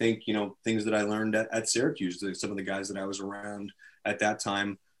to, I think, things that I learned at Syracuse, some of the guys that I was around at that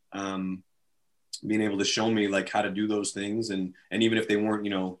time, being able to show me like how to do those things. And even if they weren't,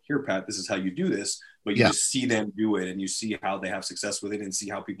 here, Pat, this is how you do this, but you just see them do it and you see how they have success with it and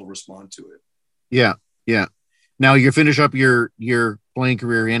see how people respond to it. Yeah. Yeah. Now you finish up your playing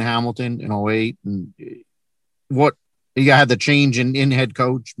career in Hamilton in 2008, and what you had the change in head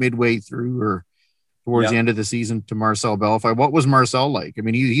coach midway through or towards the end of the season to Marcel Bellefeuille. What was Marcel like? I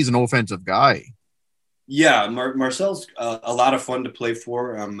mean, he's an offensive guy. Yeah, Marcel's a lot of fun to play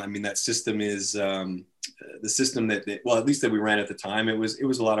for. I mean, that system is the system that at least that we ran at the time. It was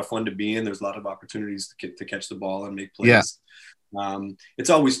a lot of fun to be in. There's a lot of opportunities to catch the ball and make plays. Yeah.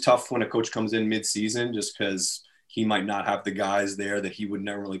 It's always tough when a coach comes in mid-season just because he might not have the guys there that he would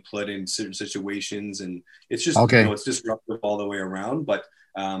never really put in certain situations, and it's just it's disruptive all the way around. But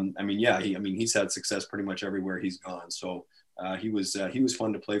he's had success pretty much everywhere he's gone. So he was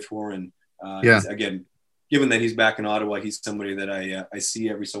fun to play for, and again, given that he's back in Ottawa, he's somebody that I see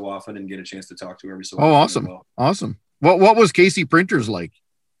every so often and get a chance to talk to every so often. Oh, awesome. Well. Awesome. What was Casey Printers like?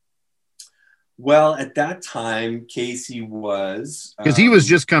 Well, at that time, Casey was... Because he was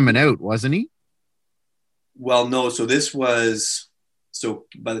just coming out, wasn't he? Well, no. So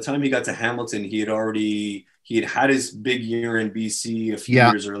by the time he got to Hamilton, he had had his big year in BC a few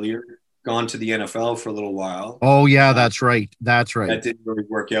years earlier, gone to the NFL for a little while. Oh yeah, that's right. That didn't really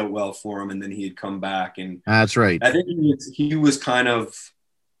work out well for him, and then he had come back, and that's right. I think he was kind of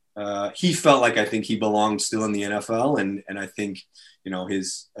he felt like, I think he belonged still in the NFL, and I think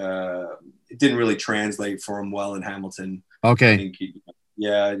his it didn't really translate for him well in Hamilton. Okay. I think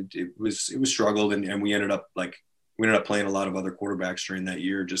it was struggled, and we ended up playing a lot of other quarterbacks during that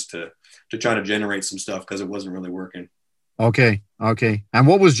year just to try to generate some stuff because it wasn't really working. Okay. And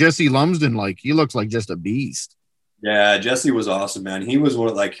what was Jesse Lumsden like? He looks like just a beast. Yeah, Jesse was awesome, man. He was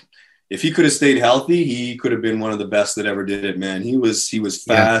if he could have stayed healthy, he could have been one of the best that ever did it, man. He was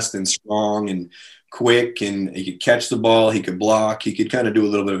fast and strong and quick, and he could catch the ball, he could block, he could kind of do a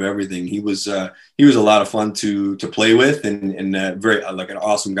little bit of everything. He was a lot of fun to play with, and very like an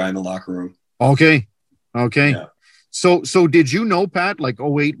awesome guy in the locker room. Okay. Yeah. So did you know, Pat, like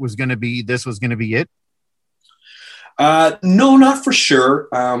 2008 was going to be it? No, not for sure.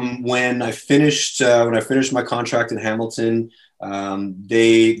 When I finished my contract in Hamilton,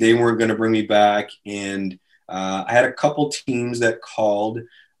 they weren't going to bring me back, and I had a couple teams that called,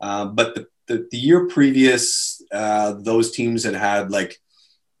 but the year previous, those teams had like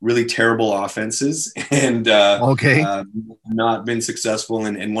really terrible offenses and not been successful,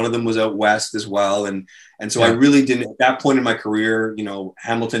 and one of them was out west as well, and so I really didn't, at that point in my career,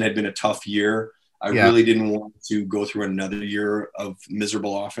 Hamilton had been a tough year. I really didn't want to go through another year of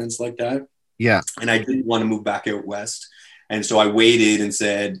miserable offense like that. Yeah. And I didn't want to move back out west. And so I waited and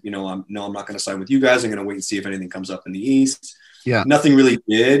said, I'm not going to sign with you guys. I'm going to wait and see if anything comes up in the East. Yeah. Nothing really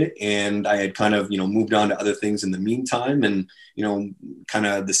did. And I had kind of, moved on to other things in the meantime. And, kind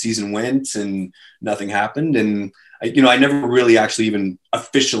of the season went and nothing happened. And, I never really actually even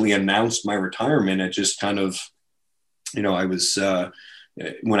officially announced my retirement. It just kind of, I was,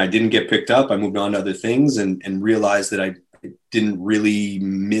 when I didn't get picked up, I moved on to other things and realized that didn't really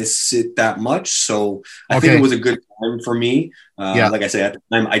miss it that much. So I think it was a good time for me. Like I said, at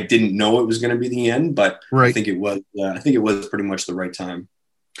the time, I didn't know it was going to be the end, but I think it was. I think it was pretty much the right time.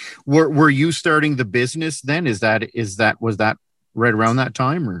 Were you starting the business then? Was that right around that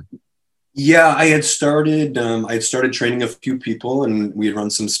time, or? Yeah, I had started training a few people, and we had run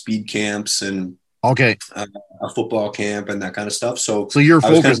some speed camps and a football camp and that kind of stuff. So you're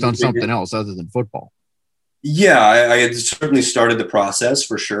focused on something else other than football. Yeah, I had certainly started the process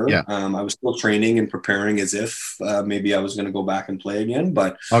for sure. Yeah. I was still training and preparing as if maybe I was going to go back and play again,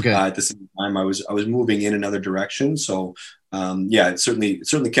 but at the same time, I was moving in another direction. So it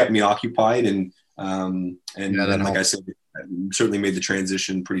certainly kept me occupied, and like I said, it certainly made the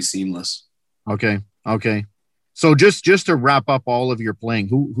transition pretty seamless. Okay. So just to wrap up all of your playing,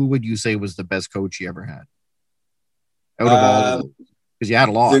 who would you say was the best coach you ever had out of all of them? Because you had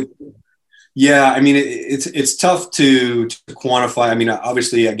a lot. Yeah, I mean, it's tough to quantify. I mean,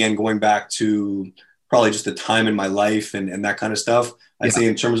 obviously, again, going back to probably just the time in my life and that kind of stuff, I'd say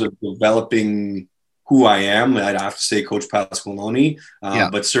in terms of developing who I am, I'd have to say Coach Pasqualoni.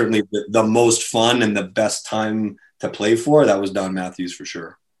 But certainly the most fun and the best time to play for, that was Don Matthews for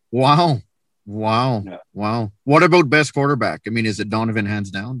sure. Wow. What about best quarterback? I mean, is it Donovan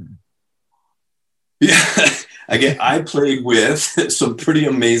hands down? Yeah. Again, I played with some pretty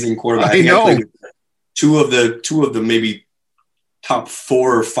amazing quarterbacks. I know. I played with two of the maybe top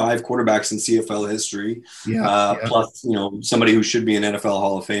 4 or 5 quarterbacks in CFL history. Plus, somebody who should be an NFL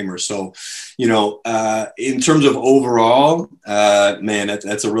Hall of Famer. So, in terms of overall, man,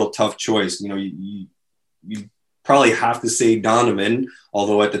 that's a real tough choice. You probably have to say Donovan,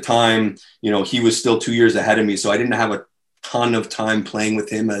 although at the time, he was still 2 years ahead of me. So I didn't have a ton of time playing with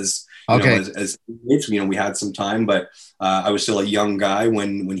him as teammates. We had some time, but I was still a young guy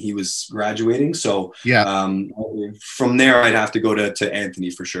when he was graduating. So from there, I'd have to go to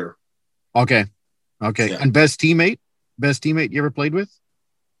Anthony for sure. Okay. Yeah. And best teammate you ever played with?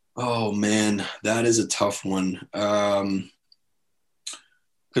 Oh man, that is a tough one. Because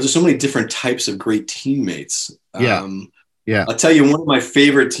there's so many different types of great teammates. I'll tell you, one of my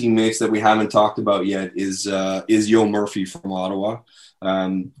favorite teammates that we haven't talked about yet is Yo Murphy from Ottawa.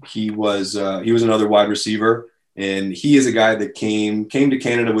 He was another wide receiver, and he is a guy that came to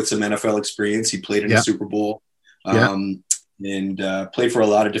Canada with some NFL experience. He played in a Super Bowl, and played for a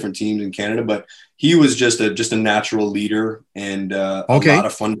lot of different teams in Canada. But he was just a natural leader and a lot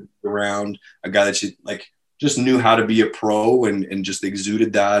of fun to be around. A guy that just knew how to be a pro and just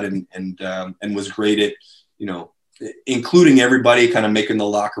exuded that and was great at including everybody, kind of making the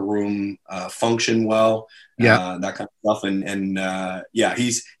locker room function well. That kind of stuff. And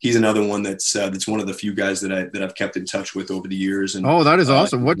he's another one that's one of the few guys that I've kept in touch with over the years. And that is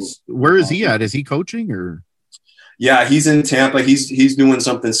awesome. Where is he at? Is he coaching or? Yeah, he's in Tampa. He's doing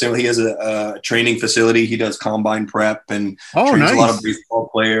something similar. He has a training facility. He does combine prep and trains a lot of baseball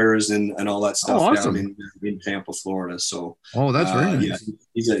players and all that stuff down in Tampa, Florida. So that's very nice.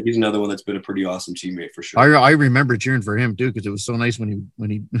 Yeah, he's another one that's been a pretty awesome teammate for sure. I remember cheering for him too because it was so nice when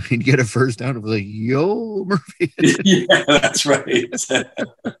he'd get a first down. It was like, yo, Murphy. Yeah, that's right.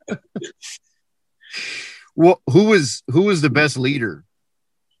 Well, who was the best leader?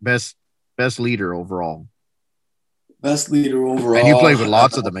 Best leader overall. Best leader overall. And you played with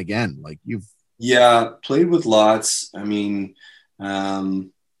lots of them again. Like you've. Yeah, played with lots. I mean,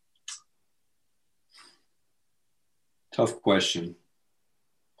 tough question.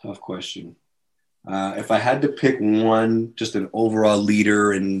 If I had to pick one, just an overall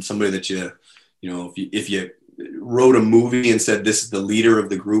leader and somebody that if you wrote a movie and said this is the leader of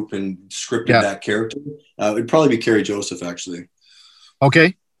the group and scripted that character, it'd probably be Kerry Joseph, actually.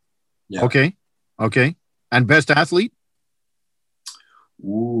 Okay. Yeah. Okay. And best athlete?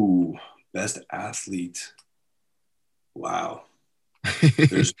 Ooh, best athlete. Wow.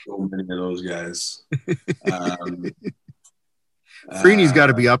 There's so many of those guys. Freeney's got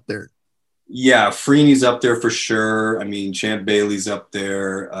to be up there. Yeah, Freeney's up there for sure. I mean, Champ Bailey's up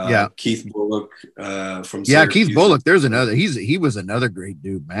there. Keith Bullock from Syracuse. Keith Bullock. There's another. He was another great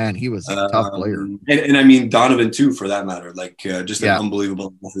dude, man. He was a tough player. And I mean, Donovan too, for that matter. Just an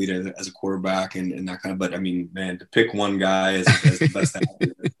unbelievable athlete as a quarterback and that kind of. But I mean, man, to pick one guy as the best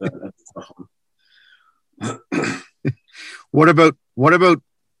athlete, that's a tough one. What about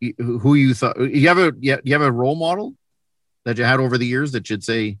who you thought? You have a role model that you had over the years that you'd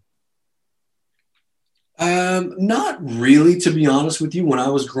say? Not really, to be honest with you. When I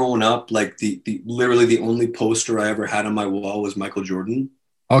was growing up, like literally the only poster I ever had on my wall was Michael Jordan.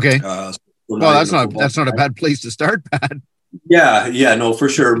 Okay. Well, that's not a bad place to start, Pat. Yeah, no, for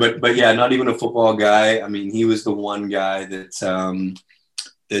sure. But yeah, not even a football guy. I mean, he was the one guy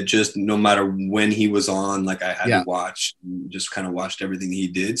that just no matter when he was on, like I had to Yeah. watch, just kind of watched everything he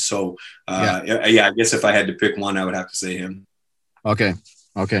did. So Yeah. yeah, I guess if I had to pick one, I would have to say him. Okay.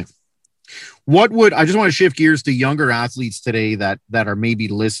 Okay. What would I just want to shift gears to younger athletes today that are maybe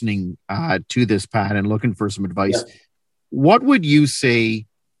listening to this, Pat, and looking for some Yeah. advice? What would you say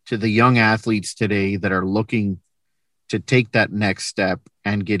to the young athletes today that are looking to take that next step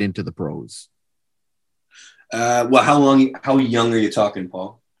and get into the pros? Well, how young are you talking,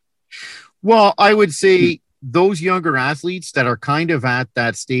 Paul? Well, I would say those younger athletes that are kind of at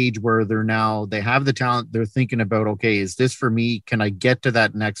that stage where they have the talent, they're thinking about, okay, is this for me? Can I get to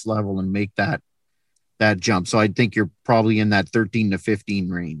that next level and make that jump? So I think you're probably in that 13 to 15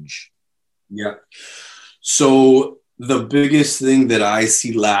 range. Yeah. So the biggest thing that I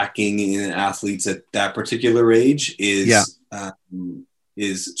see lacking in athletes at that particular age Yeah.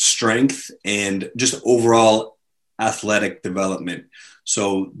 is strength and just overall athletic development.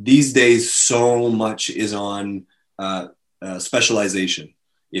 So these days, so much is on specialization.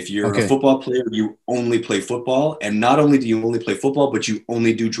 If you're a Okay. football player, you only play football. And not only do you only play football, but you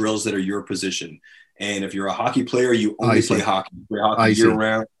only do drills that are your position. And if you're a hockey player, you I only play see. hockey. You play hockey I year see.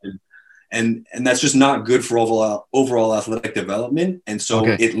 round. And that's just not good for overall athletic development. And so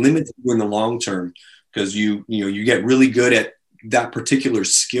Okay. it limits you in the long term because you get really good at that particular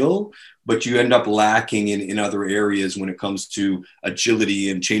skill, but you end up lacking in other areas when it comes to agility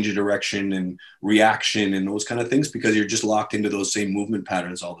and change of direction and reaction and those kind of things because you're just locked into those same movement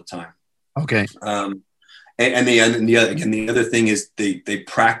patterns all the time. Okay. The other thing is they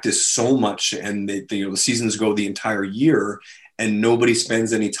practice so much and the seasons go the entire year and nobody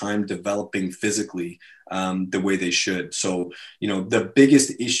spends any time developing physically the way they should. So, the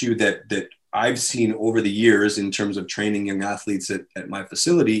biggest issue that I've seen over the years in terms of training young athletes at my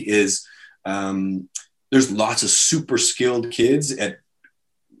facility is there's lots of super skilled kids at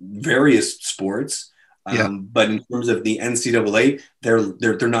various sports. Yeah. But in terms of the NCAA,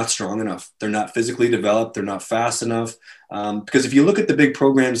 they're not strong enough. They're not physically developed. They're not fast enough. Because if you look at the big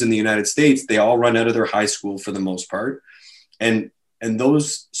programs in the United States, they all run out of their high school for the most part. And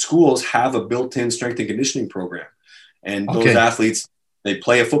those schools have a built-in strength and conditioning program. And those Okay. athletes, they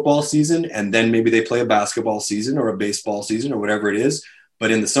play a football season and then maybe they play a basketball season or a baseball season or whatever it is. But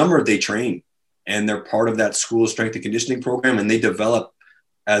in the summer, they train and they're part of that school strength and conditioning program and they develop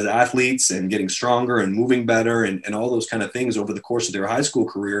as athletes and getting stronger and moving better and all those kind of things over the course of their high school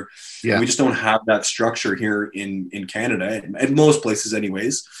career. And Yeah. we just don't have that structure here in Canada, at most places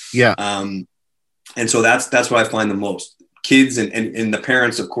anyways. Yeah. And so that's what I find the most. Kids and the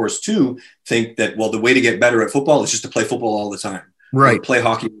parents, of course, too, think that, well, the way to get better at football is just to play football all the time. Or Right. play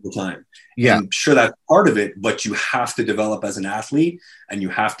hockey all the time. Yeah. And sure, that's part of it, but you have to develop as an athlete and you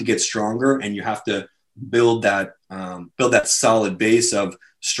have to get stronger and you have to build that solid base of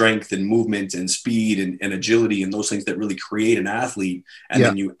strength and movement and speed and agility and those things that really create an athlete. And Yeah.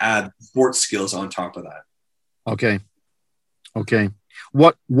 then you add sports skills on top of that. Okay. Okay.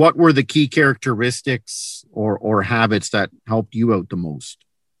 What were the key characteristics or habits that helped you out the most?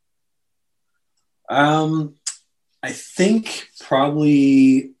 I think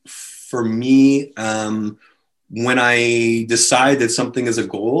probably for me, when I decide that something is a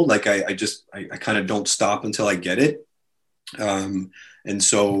goal, like I kind of don't stop until I get it. And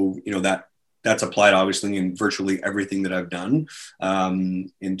so, that's applied obviously in virtually everything that I've done,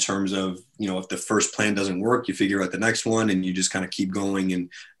 in terms of, if the first plan doesn't work, you figure out the next one and you just kind of keep going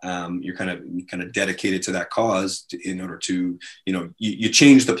and you're kind of dedicated to that cause in order to, you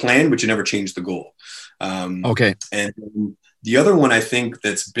change the plan, but you never change the goal. Okay. And the other one I think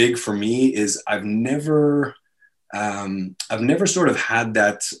that's big for me is I've never sort of had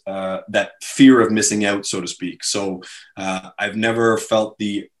that fear of missing out, so to speak. So I've never felt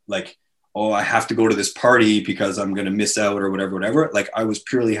oh, I have to go to this party because I'm going to miss out or whatever. Like I was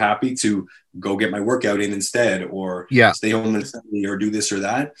purely happy to go get my workout in instead, or Yeah. stay home and study or do this or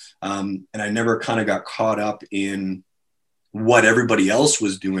that. And I never kind of got caught up in what everybody else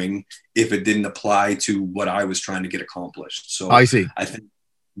was doing if it didn't apply to what I was trying to get accomplished. So I see. I think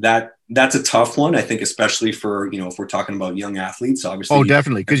that's a tough one. I think especially for, if we're talking about young athletes, obviously. Oh,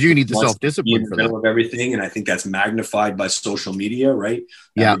 definitely. Because you need the wants to be in self-discipline the for middle that. of everything. And I think that's magnified by social media, right?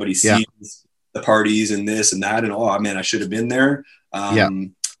 Yeah. Everybody sees the parties and this and that and, oh man, I should have been there.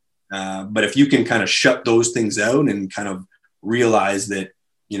 But if you can kind of shut those things out and kind of realize that,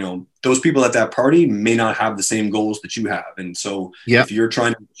 those people at that party may not have the same goals that you have. And so if you're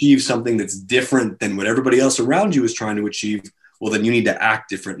trying to achieve something that's different than what everybody else around you is trying to achieve, well, then you need to act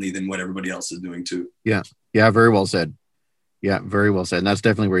differently than what everybody else is doing too. Yeah. Yeah. Very well said. Yeah, very well said. And that's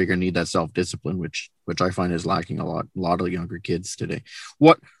definitely where you're going to need that self-discipline, which I find is lacking a lot of younger kids today.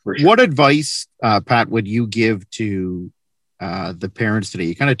 What For sure. what advice, Pat, would you give to the parents today?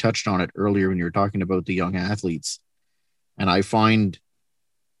 You kind of touched on it earlier when you were talking about the young athletes, and I find,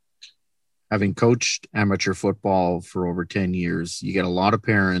 having coached amateur football for over 10 years, you get a lot of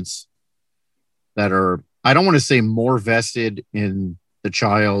parents that are, I don't want to say more vested in the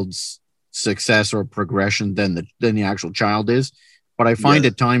child's success or progression than the actual child is, but I find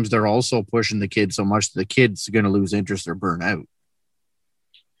Yes. at times they're also pushing the kid so much that the kid's going to lose interest or burn out,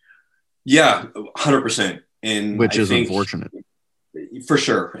 Yeah, 100%. And which I is think unfortunate. for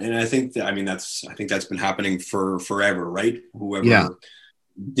sure. And I think that, I think that's been happening for forever, right? Yeah, Whoever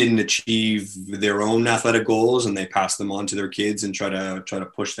didn't achieve their own athletic goals and they pass them on to their kids and try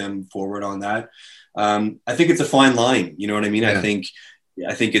to push them forward on that. I think it's a fine line. You know what I mean? yeah,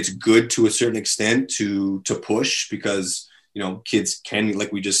 I think it's good to a certain extent to push because, you know, kids can,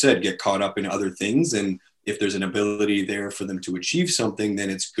 like we just said, get caught up in other things. And if there's an ability there for them to achieve something, then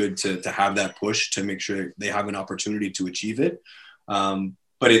it's good to have that push to make sure they have an opportunity to achieve it.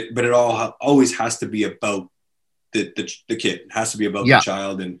 But it always has to be about the kid. It has to be about the yeah,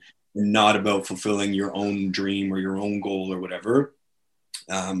 child and not about fulfilling your own dream or your own goal or whatever.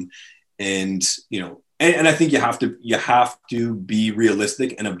 And you know, and I think you have to be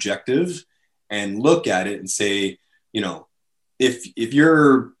realistic and objective and look at it and say, you know, if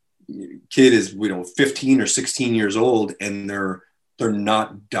your kid is, you know, 15 or 16 years old and they're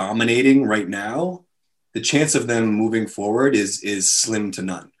not dominating right now, the chance of them moving forward is slim to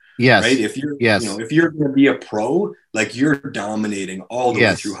none. Right. yes, If you're, you know, yes, if you're going to be a pro, like you're dominating all the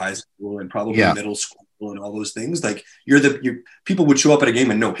way through yes, high school and probably yeah, middle school and all those things, like people would show up at a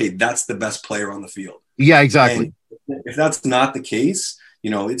game and know, hey, that's the best player on the field. yeah, And exactly. if that's not the case, you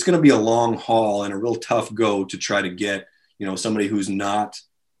know, it's going to be a long haul and a real tough go to try to get, you know, somebody who's not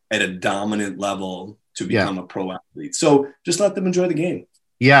at a dominant level to Yeah, become a pro athlete. So just let them enjoy the game.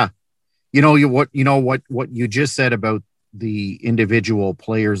 yeah. What you just said about the individual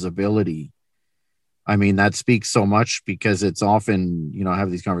player's ability. I mean, that speaks so much because it's often, I have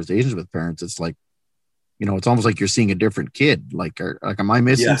these conversations with parents. It's like, it's almost like you're seeing a different kid. Am I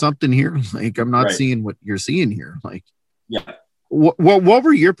missing Yeah. something here? Like, I'm not Right. seeing what you're seeing here. Like, Yeah. what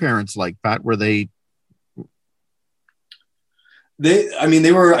were your parents like, Pat? Were they?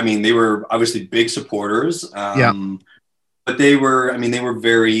 They were obviously big supporters. Yeah. But they were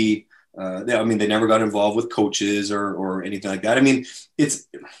very, they never got involved with coaches or anything like that. I mean, it's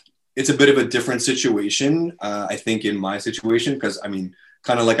a bit of a different situation, I think, in my situation, because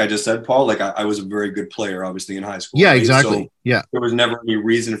kind of like I just said, Paul, like I was a very good player, obviously, in high school. Yeah, right? exactly. So Yeah. there was never any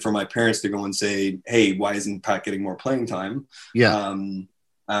reason for my parents to go and say, hey, why isn't Pat getting more playing time? Yeah.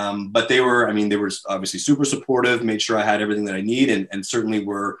 But they were obviously super supportive, made sure I had everything that I need, and certainly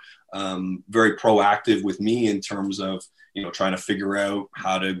were very proactive with me in terms of, trying to figure out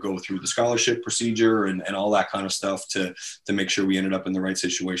how to go through the scholarship procedure and all that kind of stuff to make sure we ended up in the right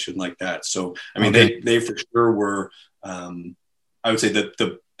situation like that. So, Okay. they for sure were, I would say that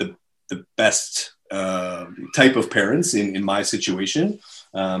the best type of parents in my situation.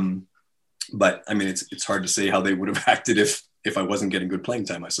 But it's hard to say how they would have acted if I wasn't getting good playing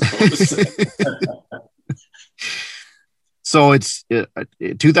time, I suppose. So it's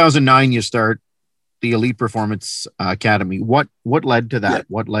 2009. You start the Elite Performance Academy. What led to that? Yeah.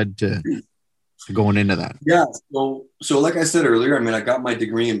 What led to going into that? Yeah. So like I said earlier, I got my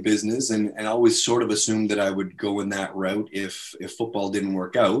degree in business and I always sort of assumed that I would go in that route if football didn't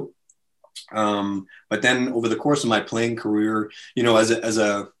work out. But then over the course of my playing career, as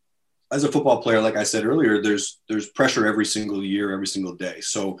a football player, like I said earlier, there's pressure every single year, every single day.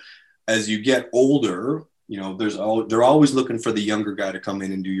 So as you get older, they're always looking for the younger guy to come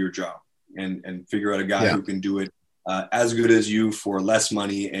in and do your job and figure out a guy who can do it as good as you for less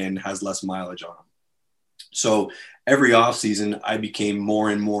money and has less mileage on him. So every offseason, I became more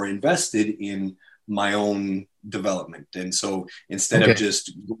and more invested in my own development. And so instead of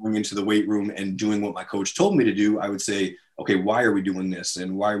just going into the weight room and doing what my coach told me to do, I would say, okay, why are we doing this?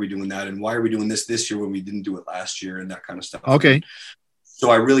 And why are we doing that? And why are we doing this year when we didn't do it last year and that kind of stuff. Okay. And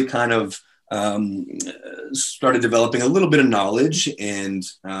so I really kind of started developing a little bit of knowledge and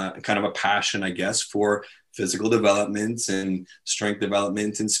kind of a passion, I guess, for physical development and strength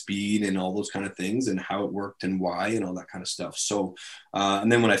development and speed and all those kind of things and how it worked and why and all that kind of stuff. So, and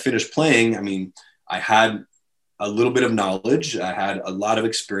then when I finished playing, I had a little bit of knowledge. I had a lot of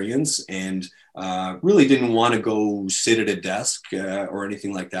experience and really didn't want to go sit at a desk or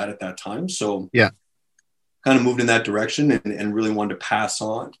anything like that at that time. So yeah, kind of moved in that direction and really wanted to pass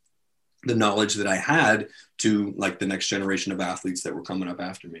on the knowledge that I had to like the next generation of athletes that were coming up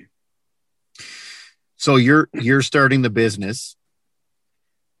after me. So you're starting the business,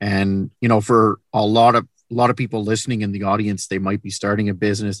 and for a lot of people listening in the audience, they might be starting a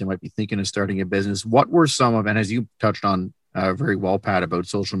business, they might be thinking of starting a business. What were some of, and as you touched on very well, Pat, about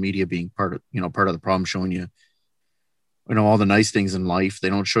social media being part of the problem, showing you all the nice things in life, they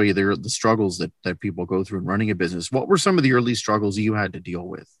don't show you the struggles that people go through in running a business. What were some of the early struggles you had to deal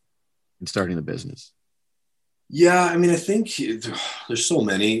with in starting the business? Yeah, I mean, I think there's so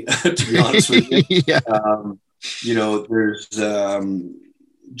many, to be honest with you. Yeah. There's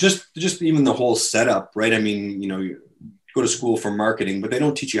just even the whole setup, right? I mean, you go to school for marketing, but they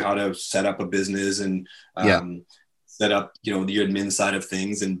don't teach you how to set up a business and set up, the admin side of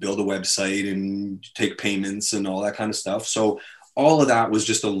things and build a website and take payments and all that kind of stuff. So all of that was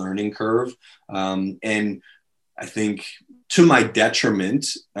just a learning curve. And I think to my detriment,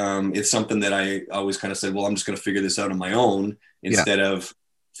 it's something that I always kind of said, well, I'm just going to figure this out on my own instead of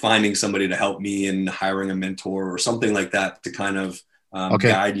finding somebody to help me and hiring a mentor or something like that to kind of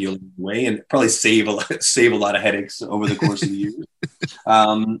guide you along the way, and probably save a lot of headaches over the course of the years.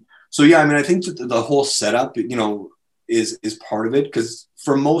 So yeah, I mean, I think that the whole setup, is part of it, because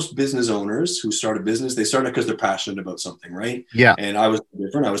for most business owners who start a business, they start it because they're passionate about something, right? Yeah. And I was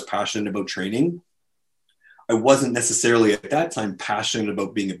different. I was passionate about training. I wasn't necessarily at that time passionate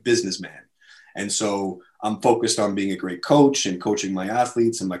about being a businessman. And so I'm focused on being a great coach and coaching my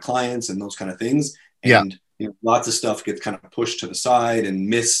athletes and my clients and those kind of things. And lots of stuff gets kind of pushed to the side and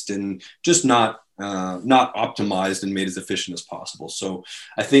missed and just not optimized and made as efficient as possible. So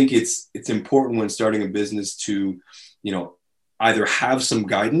I think it's important when starting a business to, either have some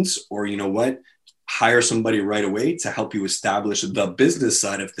guidance or, hire somebody right away to help you establish the business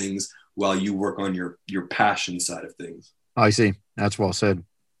side of things while you work on your passion side of things. I see. That's well said.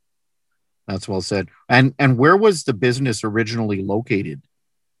 And where was the business originally located?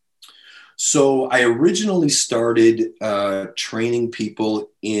 So I originally started training people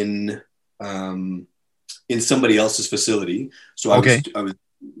in somebody else's facility. So I was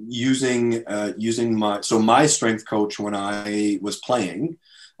using my strength coach when I was playing.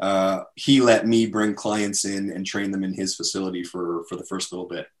 He let me bring clients in and train them in his facility for the first little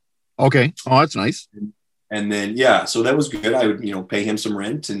bit. Okay. Oh, that's nice. And then, so that was good. I would, pay him some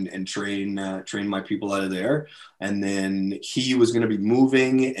rent and train my people out of there. And then he was going to be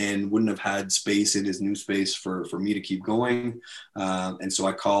moving and wouldn't have had space in his new space for me to keep going. And so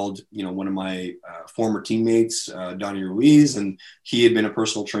I called, one of my former teammates, Donnie Ruiz, and he had been a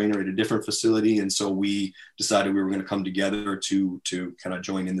personal trainer at a different facility. And so we decided we were going to come together to kind of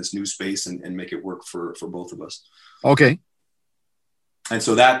join in this new space and make it work for both of us. Okay. And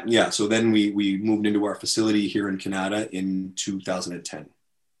so so then we moved into our facility here in Canada in 2010.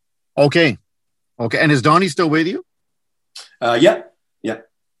 Okay. And is Donnie still with you? Yeah.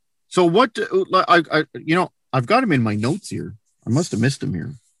 So what, I've got him in my notes here. I must have missed him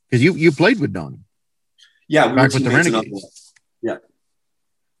here because you played with Donnie. Yeah. We back with the Renegades. Yeah.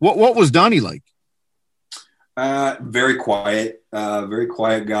 What was Donnie like? Very quiet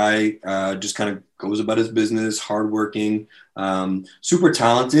guy. Just kind of goes about his business, hardworking, super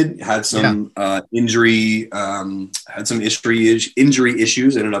talented, had some injury issues,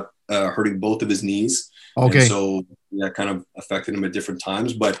 ended up hurting both of his knees. Okay. And so that kind of affected him at different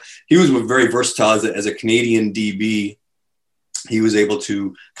times, but he was very versatile as a Canadian DB. He was able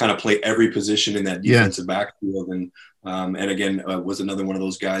to kind of play every position in that defensive backfield. And again, was another one of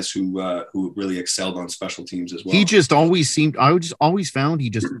those guys who really excelled on special teams as well. He just always seemed, he just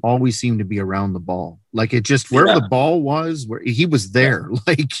always seemed to be around the ball. Like it just, wherever the ball was, where he was there,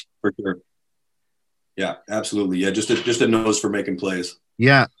 like. For sure. Yeah, absolutely. Yeah. Just a nose for making plays.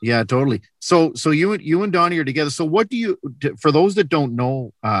 Yeah, totally. So you and Donnie are together. So what do you, for those that don't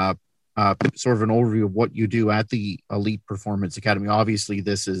know, sort of an overview of what you do at the Elite Performance Academy? Obviously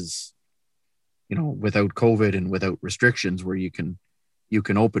this is, without COVID and without restrictions where you can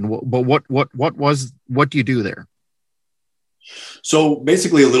open, but what do you do there? So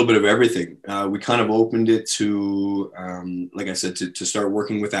basically a little bit of everything. We kind of opened it to, like I said, to start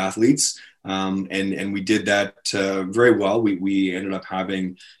working with athletes. And we did that very well. We ended up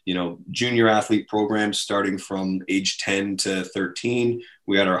having, junior athlete programs starting from age 10 to 13.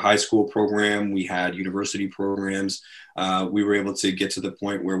 We had our high school program. We had university programs. We were able to get to the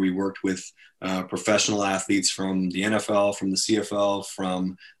point where we worked with professional athletes from the NFL, from the CFL,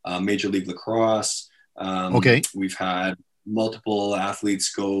 from Major League Lacrosse. We've had multiple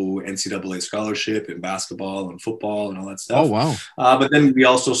athletes go NCAA scholarship in basketball and football and all that stuff. Oh, wow. But then we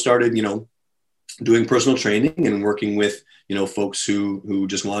also started, doing personal training and working with, folks who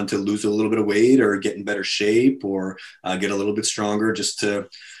just wanted to lose a little bit of weight or get in better shape or get a little bit stronger, just to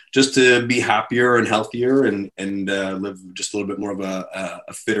be happier and healthier and live just a little bit more of a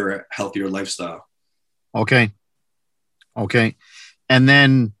fitter, healthier lifestyle. Okay. And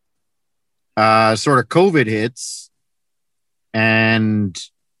then sort of COVID hits, and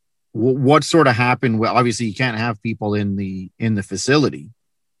what sort of happened? Well, obviously you can't have people in the facility.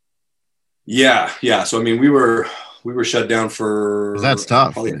 Yeah. So I mean, we were shut down for that's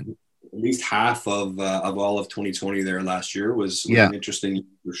tough. Probably at least half of all of 2020 there last year was an interesting year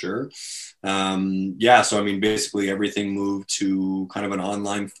for sure. So I mean, basically everything moved to kind of an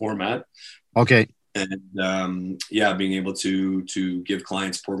online format. Okay. And being able to give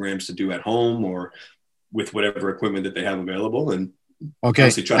clients programs to do at home or with whatever equipment that they have available. And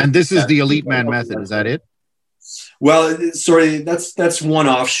and this is the Elite Man method. Is that it? Well, sorry, that's one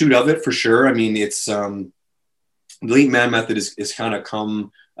offshoot of it for sure. I mean, it's the Elite Man method is kind of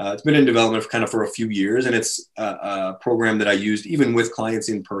come. It's been in development for a few years, and it's a program that I used even with clients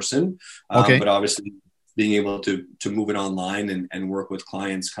in person. But obviously, being able to move it online and work with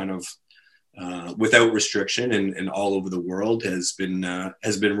clients kind of without restriction and all over the world has been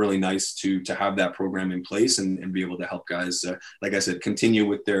really nice to have that program in place and be able to help guys, like I said, continue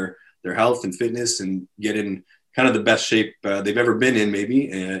with their health and fitness and get in kind of the best shape they've ever been in, maybe,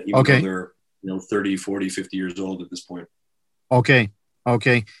 even though they're 30, 40, 50 years old at this point. Okay.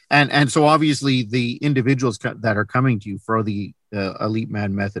 And so obviously the individuals that are coming to you for the Elite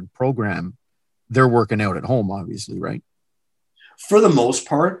Man Method program, they're working out at home, obviously, right? For the most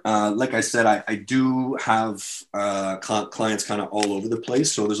part, like I said, I do have clients kind of all over the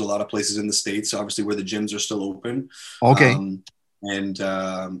place. So there's a lot of places in the States, obviously, where the gyms are still open. Okay. And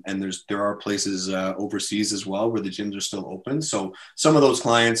there are places overseas as well where the gyms are still open. So some of those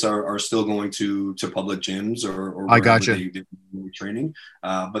clients are still going to public gyms or I gotcha. They training.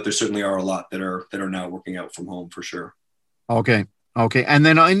 But there certainly are a lot that are now working out from home for sure. Okay. And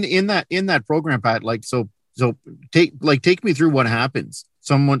then in that program, Pat, so take me through what happens.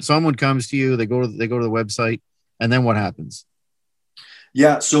 Someone comes to you, they go to the website, and then what happens?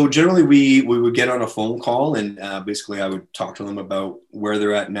 Yeah. So generally we would get on a phone call and basically I would talk to them about where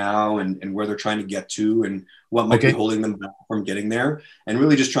they're at now and where they're trying to get to and what might be holding them back from getting there, and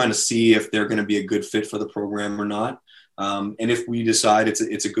really just trying to see if they're going to be a good fit for the program or not. And if we decide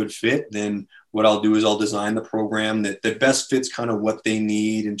it's a good fit, then what I'll do is I'll design the program that best fits kind of what they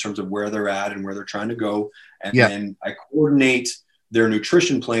need in terms of where they're at and where they're trying to go. And then I coordinate their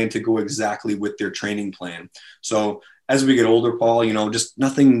nutrition plan to go exactly with their training plan. So as we get older, Paul, just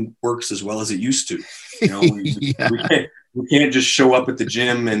nothing works as well as it used to. We can't just show up at the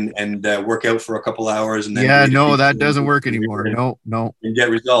gym and work out for a couple hours and then that doesn't work anymore. No, and get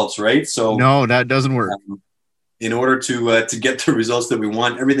results, right? So no, that doesn't work. In order to get the results that we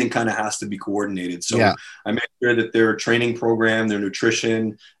want, everything kind of has to be coordinated. So I make sure that their training program, their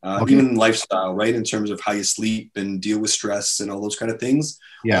nutrition, even lifestyle, right, in terms of how you sleep and deal with stress and all those kind of things,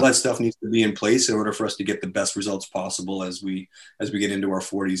 all that stuff needs to be in place in order for us to get the best results possible as we get into our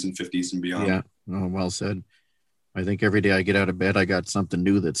 40s and 50s and beyond. Yeah, well said. I think every day I get out of bed, I got something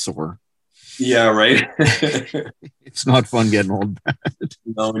new that's sore. Yeah, right. It's not fun getting old.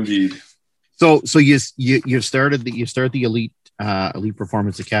 No, indeed. So you start the Elite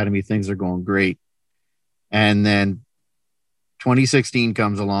Performance Academy. Things are going great, and then 2016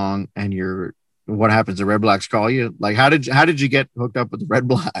 comes along, and what happens? The Red Blacks call you. Like, how did you get hooked up with the Red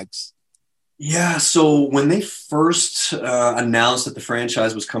Blacks? Yeah, so when they first announced that the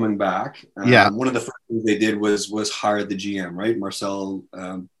franchise was coming back, one of the first things they did was hire the GM, right, Marcel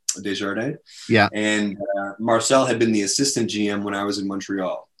Desjardins. Yeah. And Marcel had been the assistant GM when I was in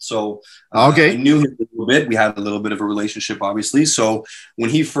Montreal. So I knew him a little bit. We had a little bit of a relationship, obviously. So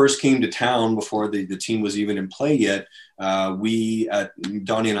when he first came to town, before the team was even in play yet, Donnie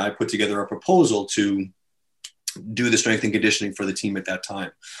and I put together a proposal to do the strength and conditioning for the team at that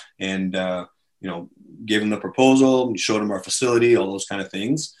time. And, gave him the proposal, showed him our facility, all those kind of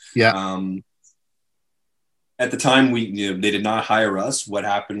things. Yeah. At the time, they did not hire us. What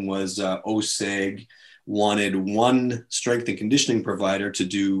happened was OSEG wanted one strength and conditioning provider to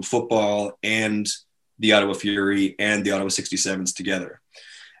do football and the Ottawa Fury and the Ottawa 67s together.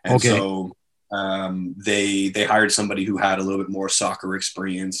 And so they hired somebody who had a little bit more soccer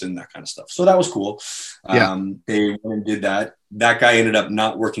experience and that kind of stuff. So that was cool. They went and did that. That guy ended up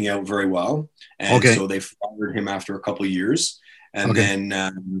not working out very well. And so they fired him after a couple of years. And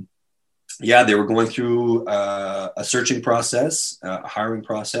then they were going through a searching process, a hiring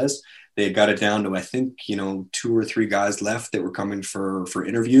process. They got it down to, I think, 2 or 3 guys left that were coming for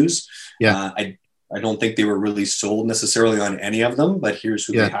interviews. Yeah. I I don't think they were really sold necessarily on any of them, but here's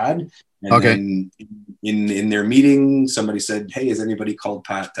who they had. And then in their meeting, somebody said, "Hey, has anybody called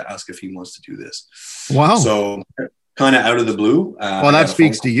Pat to ask if he wants to do this?" Wow. So kind of out of the blue. Well, that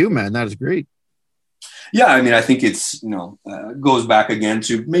speaks to you, man. That is great. Yeah, I mean, I think it's, goes back again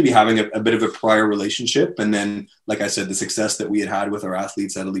to maybe having a bit of a prior relationship. And then, like I said, the success that we had with our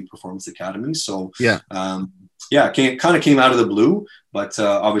athletes at Elite Performance Academy. So, it came out of the blue, but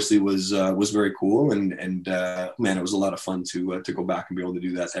obviously was very cool. And man, it was a lot of fun to go back and be able to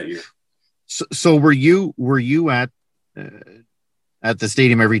do that year. So were you at the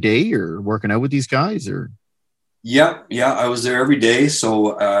stadium every day or working out with these guys or? Yeah, I was there every day.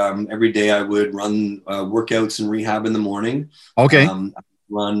 So every day I would run workouts and rehab in the morning. Okay.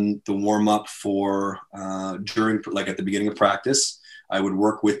 Run the warm up for during, like at the beginning of practice. I would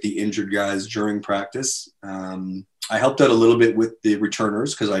work with the injured guys during practice. I helped out a little bit with the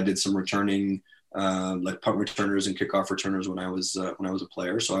returners because I did some returning, like punt returners and kickoff returners when I was a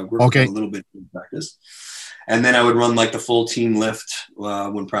player. So I worked a little bit in practice, and then I would run like the full team lift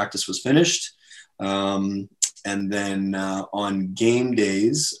when practice was finished. And then on game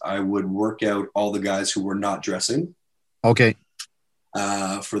days, I would work out all the guys who were not dressing. Okay.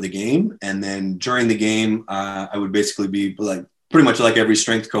 For the game. And then during the game, I would basically be like pretty much like every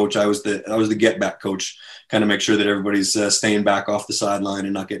strength coach. I was the get back coach, kind of make sure that everybody's staying back off the sideline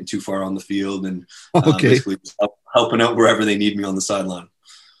and not getting too far on the field, and basically helping out wherever they need me on the sideline.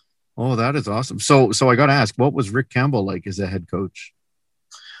 Oh, that is awesome. So I got to ask, what was Rick Campbell like as a head coach?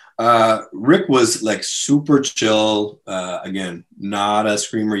 Rick was like super chill. Again, not a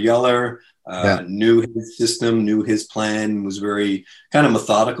screamer yeller. Knew his system, knew his plan, was very kind of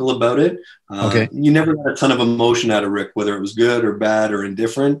methodical about it. You never got a ton of emotion out of Rick, whether it was good or bad or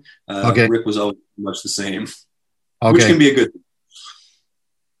indifferent. Rick was always much the same, which can be a good thing.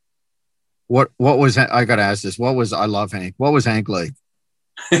 What was, I got to ask this. I love Hank. What was Hank like?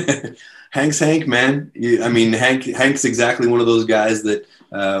 Hank's Hank, man. Hank's exactly one of those guys that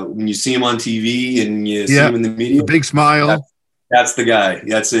when you see him on TV and you see him in the media, the big smile. That's the guy.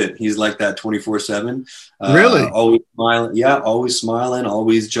 That's it. He's like that 24/7. Really? Always smiling. Yeah, always smiling,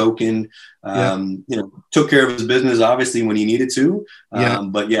 always joking. Took care of his business obviously when he needed to.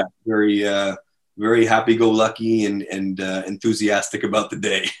 But yeah, very very happy-go-lucky and enthusiastic about the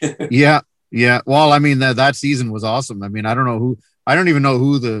day. Yeah. Well, I mean that season was awesome. I mean, I don't even know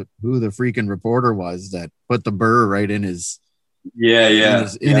who the freaking reporter was that put the burr right in his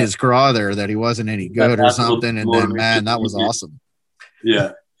his craw there, that he wasn't any good or something. And then, man, that was awesome.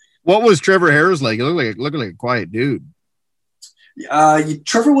 Yeah. What was Trevor Harris like? He looked like a quiet dude.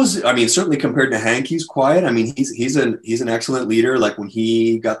 Trevor was, certainly compared to Hank, he's quiet. I mean, he's an excellent leader. Like when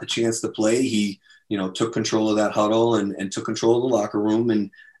he got the chance to play, he, took control of that huddle and took control of the locker room and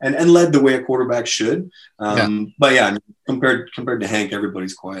led the way a quarterback should. But yeah, compared to Hank,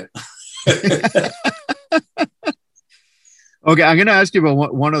 everybody's quiet. Okay, I'm going to ask you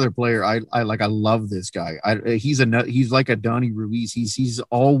about one other player. I love this guy. He's like a Donnie Ruiz. He's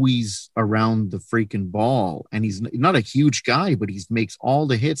always around the freaking ball, and he's not a huge guy, but he makes all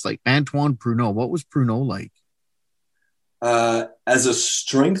the hits. Like Antoine Pruneau. What was Pruneau like? As a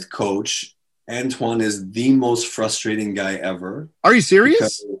strength coach, Antoine is the most frustrating guy ever. Are you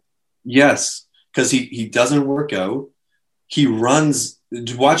serious? Yes, because he doesn't work out. He runs.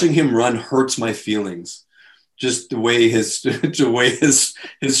 Watching him run hurts my feelings. Just the way his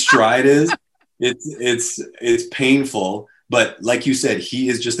stride is, it's painful. But like you said, he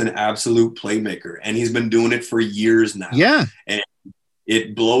is just an absolute playmaker, and he's been doing it for years now. Yeah, and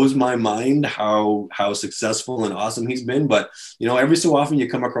it blows my mind how successful and awesome he's been. But every so often you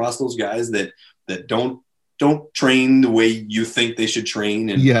come across those guys that don't train the way you think they should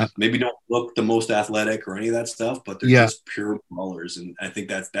train, and maybe don't look the most athletic or any of that stuff, but they're just pure ballers. And I think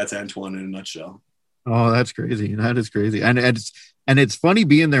that's Antoine in a nutshell. Oh, that's crazy. That is crazy. And it's funny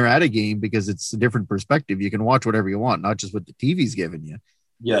being there at a game because it's a different perspective. You can watch whatever you want, not just what the TV's giving you.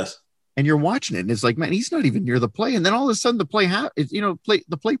 Yes. And you're watching it and it's like, man, he's not even near the play. And then all of a sudden the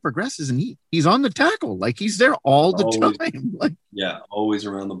play progresses and he's on the tackle. Like he's there all the time. Like, always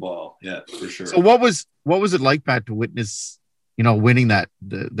around the ball. Yeah, for sure. So what was it like, Pat, to witness, winning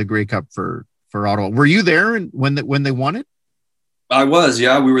the Grey Cup for Ottawa? Were you there when they won it? I was,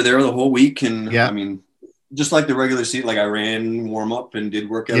 we were there the whole week, and I mean, just like the regular season, like I ran warm up and did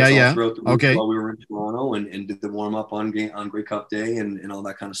workouts all throughout the week while we were in Toronto, and did the warm up on Grey Cup Day and all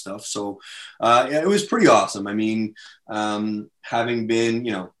that kind of stuff. So it was pretty awesome. I mean, having been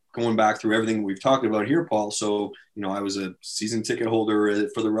going back through everything we've talked about here, Paul. So I was a season ticket holder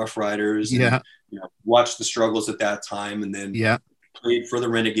for the Rough Riders. And, watched the struggles at that time, and then played for the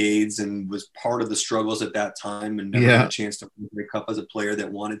Renegades and was part of the struggles at that time and never had a chance to win the Grey Cup as a player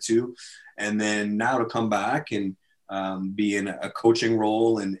that wanted to. And then now to come back and be in a coaching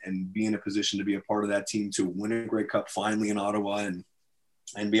role and be in a position to be a part of that team to win a Grey Cup finally in Ottawa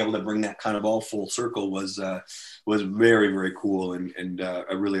and be able to bring that kind of all full circle was very, very cool and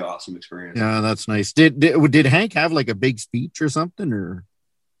a really awesome experience. Yeah, that's nice. Did Hank have like a big speech or something, or?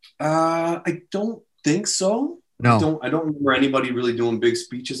 I don't think so. No, I don't remember anybody really doing big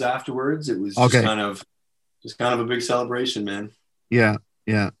speeches afterwards. It was just kind of a big celebration, man. Yeah.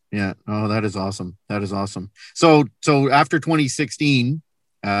 Oh, that is awesome. That is awesome. So after 2016,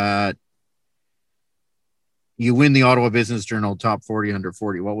 you win the Ottawa Business Journal Top 40 Under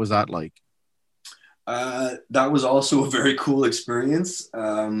 40. What was that like? That was also a very cool experience.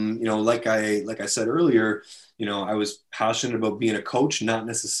 Like I said earlier, I was passionate about being a coach, not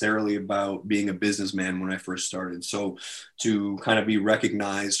necessarily about being a businessman when I first started. So to kind of be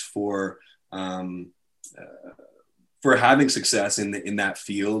recognized for having success in that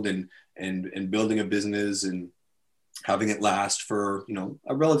field and building a business and having it last for,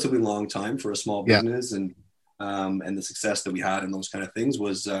 a relatively long time for a small business and the success that we had and those kind of things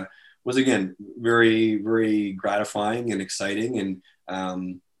was again, very, very gratifying and exciting. And,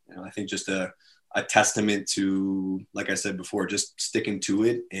 I think just a testament to, like I said before, just sticking to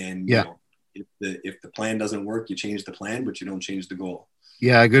it. And, if the plan doesn't work, you change the plan, but you don't change the goal.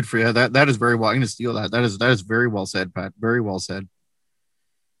 Yeah. Good for you. That is very well. I'm going to steal that. That is very well said, Pat. Very well said.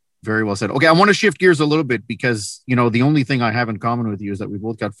 Very well said. Okay. I want to shift gears a little bit because, the only thing I have in common with you is that we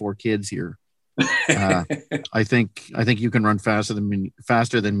both got 4 kids here. I think you can run faster than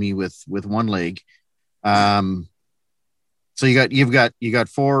me with one leg. So you've got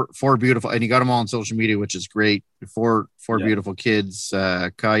four beautiful, and you got them all on social media, which is great. Four beautiful kids,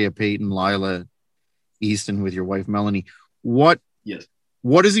 Kaya, Peyton, Lila, Easton, with your wife, Melanie. What is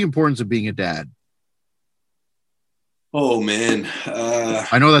the importance of being a dad? Oh man.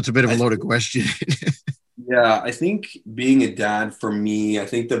 I know that's a bit of a loaded question. Yeah, I think being a dad for me, I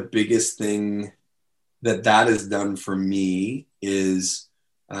think the biggest thing that has done for me is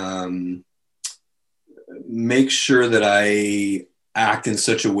make sure that I act in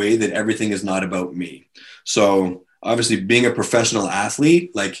such a way that everything is not about me. So obviously being a professional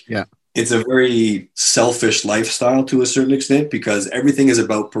athlete, it's a very selfish lifestyle to a certain extent because everything is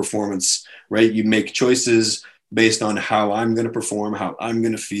about performance, right? You make choices based on how I'm going to perform, how I'm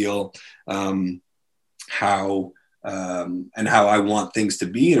going to feel, how I want things to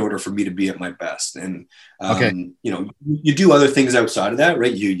be in order for me to be at my best. And, you do other things outside of that,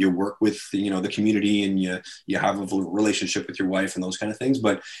 right? You work with, the community and you have a relationship with your wife and those kind of things,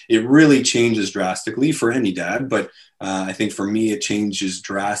 but it really changes drastically for any dad. But I think for me, it changes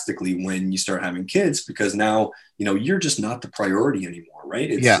drastically when you start having kids because now, you're just not the priority anymore, right?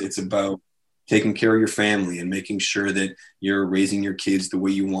 It's about taking care of your family and making sure that you're raising your kids the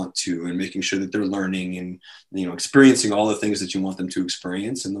way you want to and making sure that they're learning and, experiencing all the things that you want them to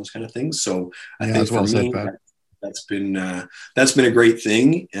experience and those kind of things. So I think for me, that's been a great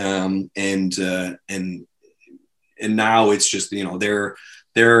thing. And now it's just,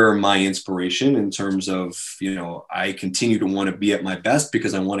 they're my inspiration in terms of, I continue to want to be at my best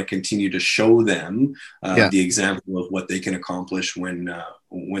because I want to continue to show them the example of what they can accomplish when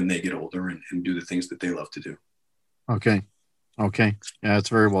they get older and do the things that they love to do. Okay. Yeah, that's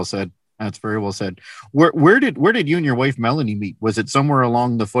very well said. Where did you and your wife Melanie meet? Was it somewhere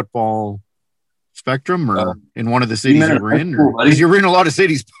along the football spectrum or in one of the cities you were in? Because you were in a lot of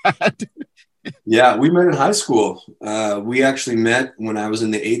cities, Pat. Yeah, we met in high school. We actually met when I was in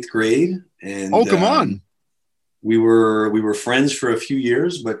the 8th grade. And come on. We were friends for a few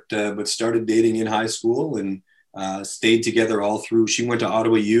years, but started dating in high school and stayed together all through. She went to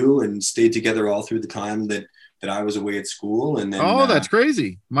Ottawa U and stayed together all through the time that I was away at school. And then, that's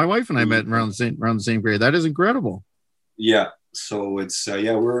crazy. My wife and I met around the same grade. That is incredible. Yeah. So it's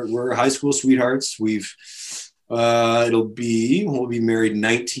we're high school sweethearts. We'll be married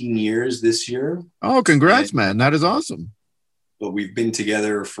 19 years this year. Oh, congrats, man. That is awesome. But we've been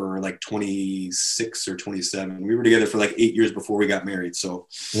together for like 26 or 27. We were together for like 8 years before we got married. So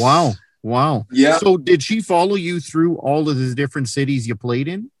wow. Yeah. So did she follow you through all of the different cities you played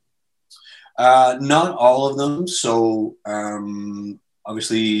in? Not all of them. So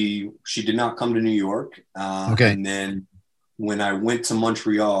obviously she did not come to New York. And then when I went to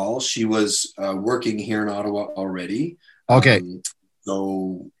Montreal, she was working here in Ottawa already. Okay.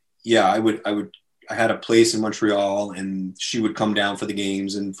 So yeah, I would I had a place in Montreal, and she would come down for the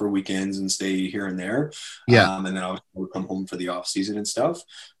games and for weekends and stay here and there. Yeah. And then I would come home for the off season and stuff.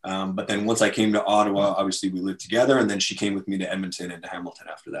 But then once I came to Ottawa, obviously we lived together, and then she came with me to Edmonton and to Hamilton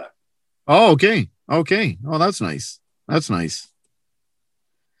after that. Oh, okay. Okay. Oh, that's nice. That's nice.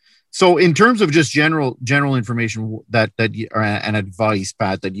 So in terms of just general information that you, and advice,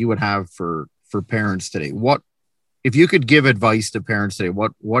 Pat, that you would have for parents today, what, if you could give advice to parents today,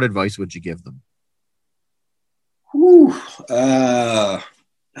 what advice would you give them? Whew.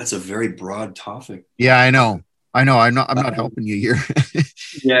 That's a very broad topic. Yeah, I know. I'm not helping you here.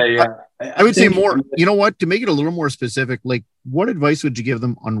 Yeah. I would say more, you know what, to make it a little more specific, like what advice would you give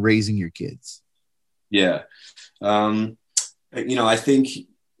them on raising your kids? Yeah. I think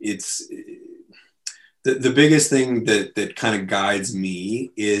it's the biggest thing that kind of guides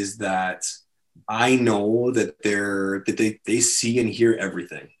me is that I know that they see and hear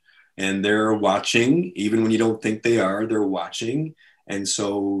everything, and they're watching, even when you don't think they're watching. And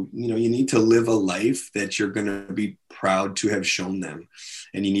so, you need to live a life that you're going to be proud to have shown them.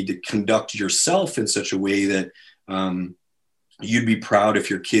 And you need to conduct yourself in such a way that you'd be proud if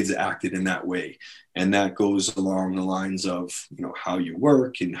your kids acted in that way. And that goes along the lines of, how you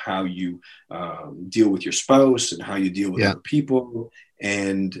work and how you deal with your spouse and how you deal with other people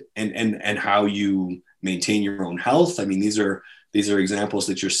and how you maintain your own health. I mean, these are examples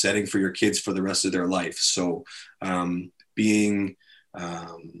that you're setting for your kids for the rest of their life. So being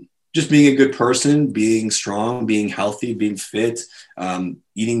a good person, being strong, being healthy, being fit,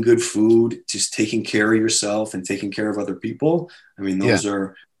 eating good food, just taking care of yourself and taking care of other people. I mean, those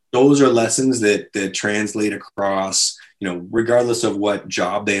are lessons that translate across, regardless of what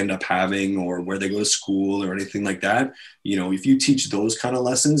job they end up having or where they go to school or anything like that. If you teach those kind of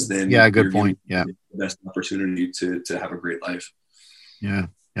lessons, then good point. Yeah. The best opportunity to have a great life. Yeah.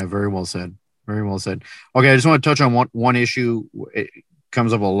 Yeah. Very well said. Very well said. Okay. I just want to touch on one issue. It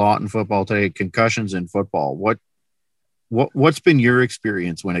comes up a lot in football today, concussions in football. What's been your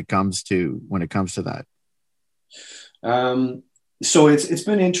experience when it comes to that? So it's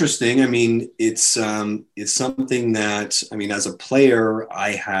been interesting. I mean, it's something that, I mean, as a player,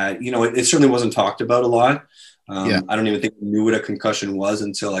 I had, it certainly wasn't talked about a lot. I don't even think I knew what a concussion was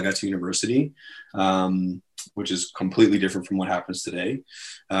until I got to university, which is completely different from what happens today.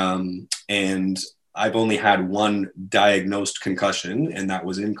 And I've only had one diagnosed concussion, and that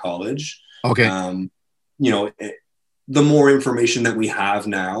was in college. Okay. The more information that we have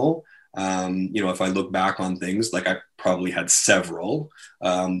now, if I look back on things, like I probably had several,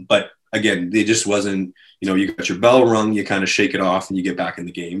 but again, they just wasn't, you got your bell rung, you kind of shake it off and you get back in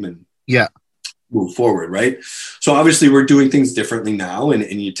the game and move forward. Right. So obviously we're doing things differently now, and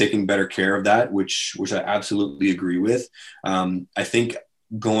you're taking better care of that, which I absolutely agree with. I think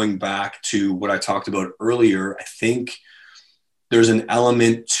going back to what I talked about earlier, I think there's an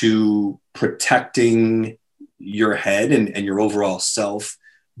element to protecting your head and your overall self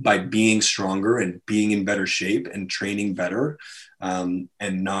by being stronger and being in better shape and training better, and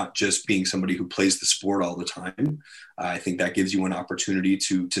not just being somebody who plays the sport all the time. I think that gives you an opportunity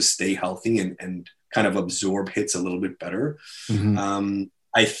to stay healthy and kind of absorb hits a little bit better. Mm-hmm.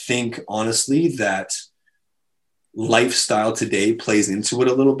 I think honestly that lifestyle today plays into it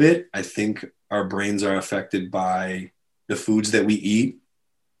a little bit. I think our brains are affected by the foods that we eat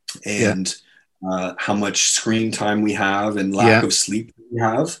and how much screen time we have and lack of sleep we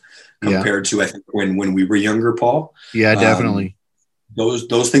have compared to, I think, when we were younger, Paul. Yeah, definitely.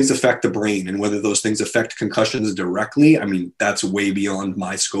 Those things affect the brain, and whether those things affect concussions directly, I mean, that's way beyond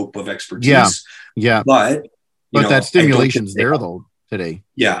my scope of expertise. Yeah. But that stimulation's there though today.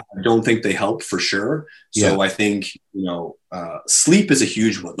 Yeah. I don't think they help for sure. So I think, sleep is a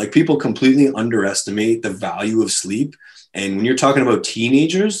huge one. Like, people completely underestimate the value of sleep. And when you're talking about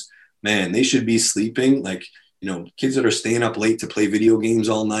teenagers, man, they should be sleeping. Like, kids that are staying up late to play video games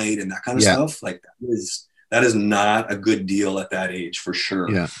all night and that kind of stuff. Like, that is not a good deal at that age, for sure.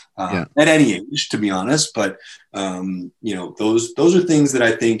 At any age, to be honest. But, those are things that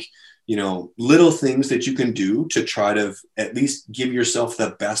I think, little things that you can do to try to at least give yourself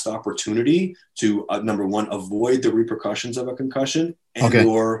the best opportunity to, number one, avoid the repercussions of a concussion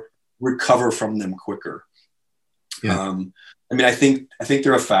or recover from them quicker. I mean, I think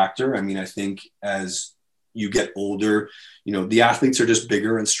they're a factor. I mean, I think as you get older, the athletes are just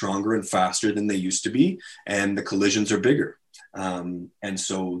bigger and stronger and faster than they used to be, and the collisions are bigger. And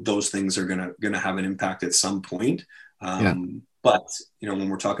so those things are gonna have an impact at some point. But when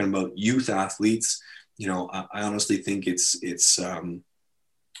we're talking about youth athletes, I honestly think it's a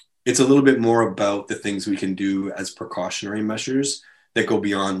little bit more about the things we can do as precautionary measures that go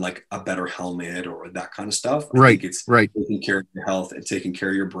beyond like a better helmet or that kind of stuff. I Right. think it's Right. taking care of your health and taking care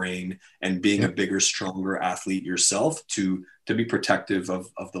of your brain and being Yeah. a bigger, stronger athlete yourself to be protective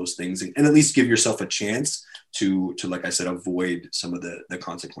of those things, and at least give yourself a chance to like I said, avoid some of the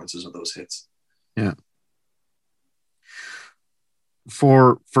consequences of those hits. Yeah.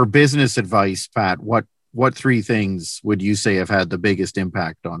 For business advice, Pat, what three things would you say have had the biggest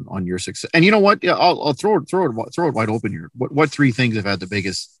impact on your success? And you know what? Yeah, I'll throw it wide open here. What three things have had the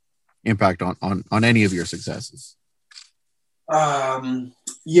biggest impact on any of your successes?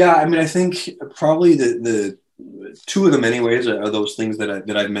 Yeah, I mean, I think probably the two of them anyways are those things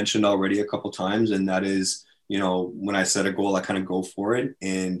that I've mentioned already a couple times, and that is, when I set a goal, I kind of go for it,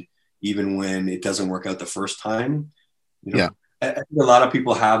 and even when it doesn't work out the first time, Yeah. I think a lot of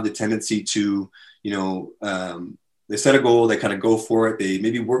people have the tendency to, they set a goal, they kind of go for it, they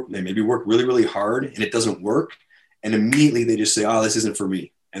maybe work really, really hard, and it doesn't work, and immediately they just say, "Oh, this isn't for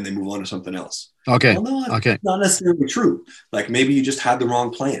me," and they move on to something else. Okay. Well, no, Okay. not necessarily true. Like maybe you just had the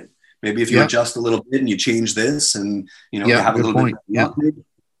wrong plan. Maybe if you adjust a little bit and you change this, and you have a little point. bit,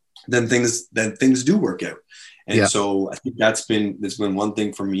 then things do work out. And so I think that's been one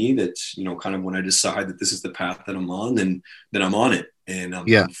thing for me that, kind of when I decide that this is the path that I'm on, then I'm on it, and I'm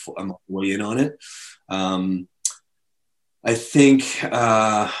way in on it. I think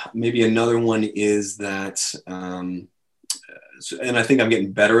maybe another one is that, and I think I'm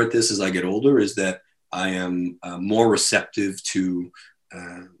getting better at this as I get older, is that I am more receptive to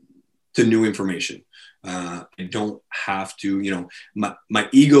new information. I don't have to, my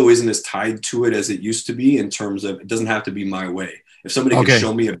ego isn't as tied to it as it used to be, in terms of it doesn't have to be my way. If somebody can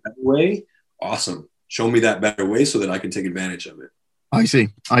show me a better way, awesome. Show me that better way so that I can take advantage of it. I see.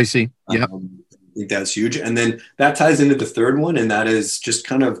 Yeah. I think that's huge. And then that ties into the third one. And that is just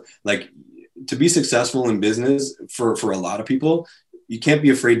kind of like, to be successful in business for a lot of people, you can't be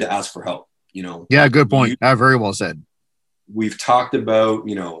afraid to ask for help. Yeah. Good point. Very well said. We've talked about,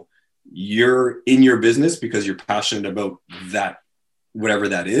 you're in your business because you're passionate about that, whatever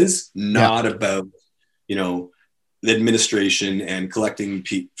that is, not about, the administration and collecting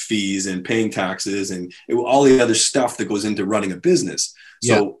fees and paying taxes and all the other stuff that goes into running a business.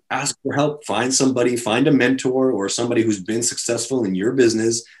 So ask for help, find a mentor or somebody who's been successful in your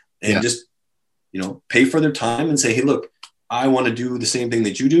business, and just, pay for their time and say, "Hey, look, I want to do the same thing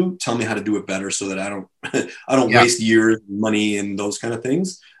that you do. Tell me how to do it better so that I don't waste years, money, and those kind of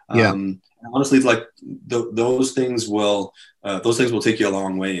things." Honestly, like those things will take you a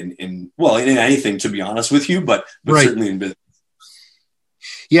long way in anything, to be honest with you, but certainly in business.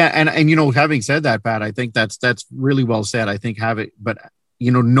 Yeah. And having said that, Pat, I think that's really well said. I think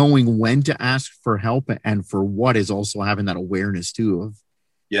knowing when to ask for help and for what is also having that awareness too of,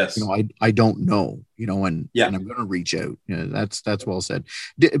 yes, I don't know, and I'm going to reach out. That's well said.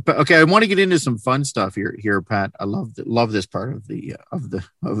 But okay, I want to get into some fun stuff here, Pat. I love this part of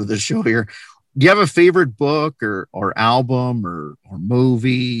the show here. Do you have a favorite book or album or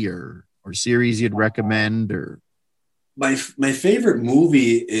movie or series you'd recommend? Or my favorite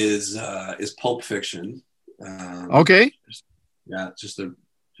movie is Pulp Fiction. Okay. Just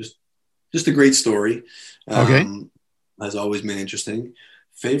a great story. Okay. Has always been interesting.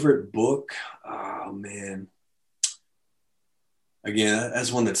 Favorite book? Oh man. Again,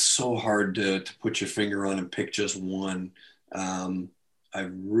 that's one that's so hard to put your finger on and pick just one. I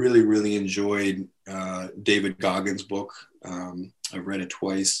really, really enjoyed David Goggins' book. I've read it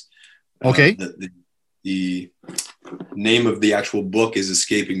twice. Okay. The name of the actual book is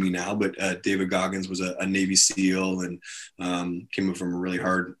escaping me now, but David Goggins was a Navy SEAL and came from a really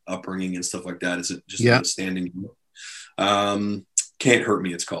hard upbringing and stuff like that. It's just an outstanding book. Can't Hurt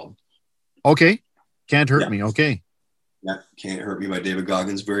Me, it's called. Okay. Can't Hurt Me. Okay. Yeah. Can't Hurt Me by David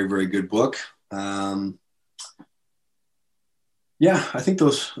Goggins. Very, very good book. I think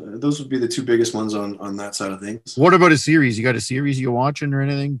those would be the two biggest ones on that side of things. What about a series? You got a series you're watching or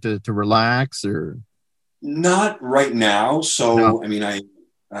anything to relax or? Not right now. So, no. I mean,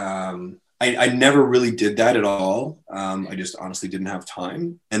 I never really did that at all. I just honestly didn't have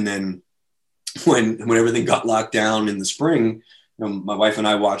time. And then when everything got locked down in the spring, my wife and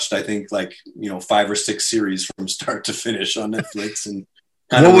I watched, I think 5 or 6 series from start to finish on Netflix. And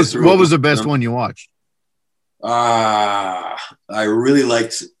what was the best one you watched? I really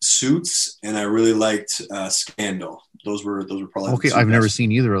liked Suits and I really liked Scandal. Those were probably okay. I've never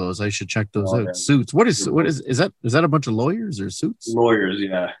seen either of those. I should check those out. Suits. What is that a bunch of lawyers or Suits? Lawyers,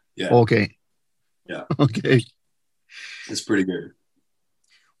 yeah. Okay. Yeah. Okay. It's pretty good.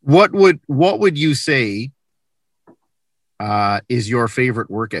 What would you say is your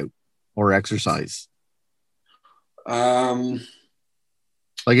favorite workout or exercise?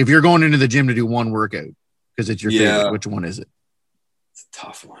 Like if you're going into the gym to do one workout because it's your Yeah. favorite, which one is it? It's a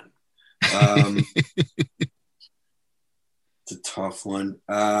tough one. It's a tough one.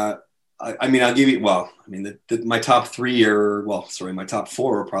 I mean, I'll give you. Well, I mean, my top three are. Well, sorry, my top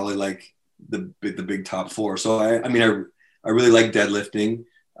four are probably like the big top four. So I mean, I really like deadlifting.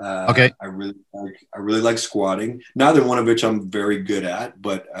 Okay. I really like squatting. Neither one of which I'm very good at,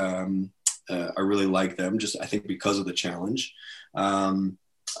 but I really like them. Just I think because of the challenge.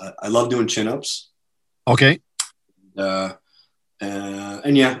 I love doing chin-ups. Okay.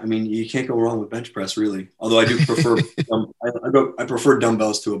 And yeah, I mean, you can't go wrong with bench press, really. Although I do prefer, I prefer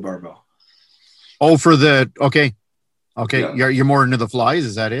dumbbells to a barbell. Oh, for the okay. Yeah. You're more into the flies.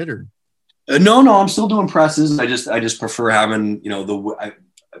 Is that it or? No, I'm still doing presses. I just prefer having, I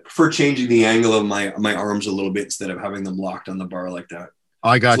prefer changing the angle of my arms a little bit instead of having them locked on the bar like that.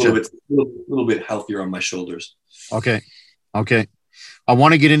 I got you. It's a little bit healthier on my shoulders. Okay. I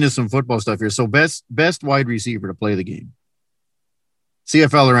want to get into some football stuff here. So best wide receiver to play the game.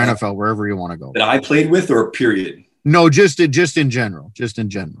 CFL or NFL, wherever you want to go. That I played with or period? No, just in general.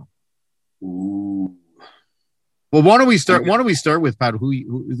 Ooh. Well, why don't we start with Pat? Who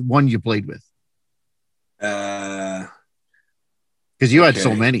one you played with? Because you had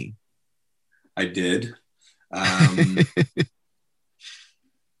so many. I did.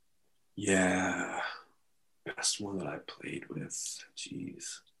 Yeah. Best one that I played with.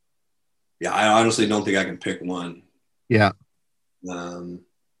 Jeez. Yeah, I honestly don't think I can pick one. Yeah. I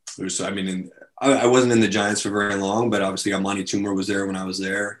wasn't in the Giants for very long, but obviously Amani Toomer was there when I was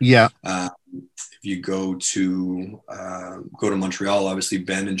there. Yeah. If you go to Montreal, obviously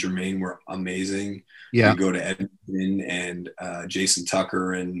Ben and Jermaine were amazing. Yeah. You go to Edmonton and Jason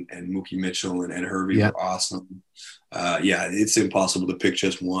Tucker and Mookie Mitchell and Ed Hervey were awesome. It's impossible to pick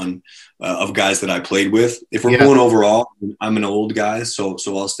just one of guys that I played with. If we're going overall, I'm an old guy, so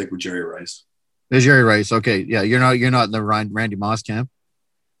I'll stick with Jerry Rice. There's Jerry Rice. Okay. Yeah. You're not in the Randy Moss camp.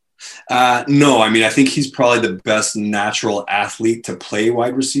 No, I mean, I think he's probably the best natural athlete to play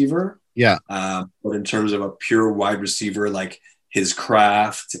wide receiver. Yeah. But in terms of a pure wide receiver, like his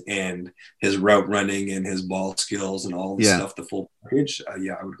craft and his route running and his ball skills and all the stuff, the full package.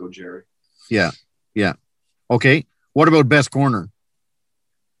 I would go Jerry. Yeah. Okay. What about best corner?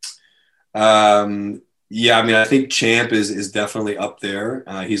 I mean, I think Champ is definitely up there.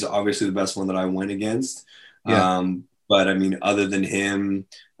 He's obviously the best one that I went against. Yeah. But I mean, other than him,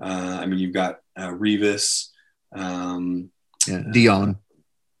 you've got Revis. Dion.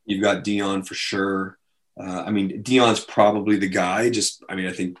 You've got Dion for sure. Dion's probably the guy.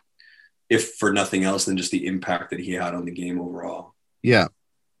 I think if for nothing else than just the impact that he had on the game overall. Yeah.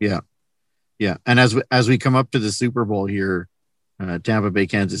 And as we come up to the Super Bowl here, Tampa Bay,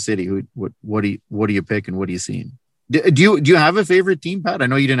 Kansas City, what do you pick and what are you seeing? Do you have a favorite team, Pat? I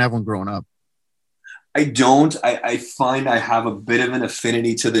know you didn't have one growing up. I don't. I find I have a bit of an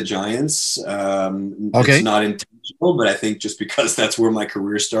affinity to the Giants. It's not intentional, but I think just because that's where my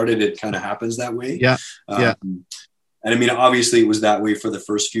career started, it kind of happens that way. Yeah. And I mean, obviously it was that way for the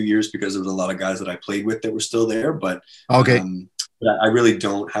first few years because there was a lot of guys that I played with that were still there, but but I really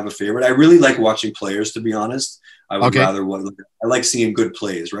don't have a favorite. I really like watching players, to be honest. I would rather I like seeing good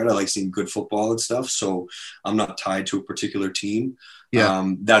plays, right? I like seeing good football and stuff. So I'm not tied to a particular team.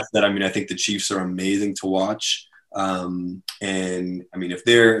 Yeah. That's that. I mean, I think the Chiefs are amazing to watch. And I mean, if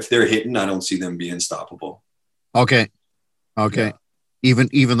they're hitting, I don't see them being stoppable. Okay. Yeah.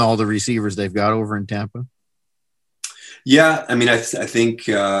 Even all the receivers they've got over in Tampa. Yeah, I mean, I think.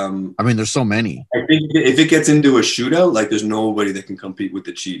 There's so many. I think if it gets into a shootout, like there's nobody that can compete with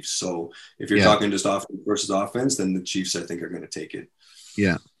the Chiefs. So if you're talking just offense versus offense, then the Chiefs, I think, are going to take it.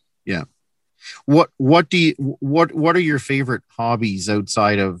 Yeah. What are your favorite hobbies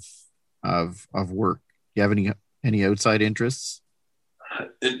outside of work? Do you have any outside interests?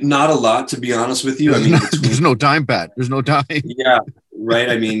 Not a lot, to be honest with you. There's no time, Pat. There's no time. Yeah, right.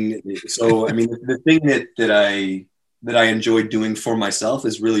 The thing that I enjoy doing for myself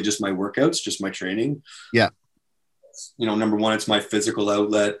is really just my workouts, just my training. Yeah. Number one, it's my physical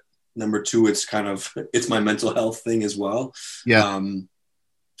outlet. Number two, it's my mental health thing as well. Yeah.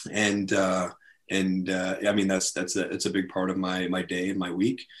 It's a big part of my day and my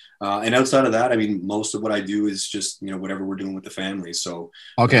week. And outside of that, most of what I do is just, whatever we're doing with the family. So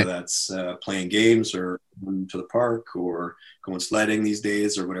whether that's playing games or going to the park or going sledding these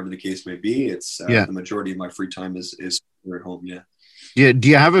days or whatever the case may be, it's the majority of my free time is here at home. Yeah. Yeah. Do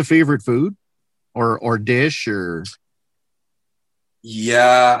you have a favorite food or dish or?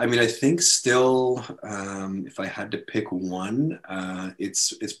 Yeah, I think still, if I had to pick one,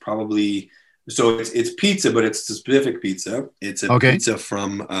 it's probably So it's pizza, but it's a specific pizza. It's a pizza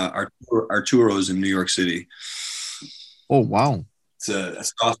from Arturo's in New York City. Oh, wow. It's a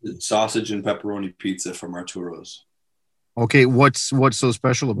sausage and pepperoni pizza from Arturo's. Okay, what's so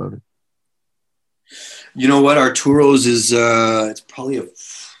special about it? You know what? Arturo's is it's probably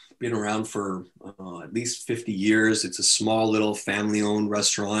been around for at least 50 years. It's a small little family-owned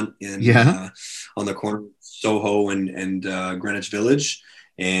restaurant on the corner of Soho and Greenwich Village.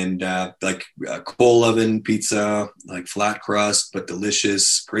 And like coal oven pizza, like flat crust, but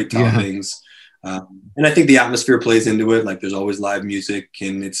delicious, great toppings. And I think the atmosphere plays into it. Like there's always live music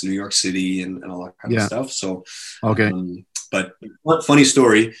and it's New York City and all that kind of stuff. So, but funny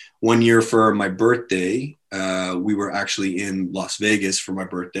story, one year for my birthday, we were actually in Las Vegas for my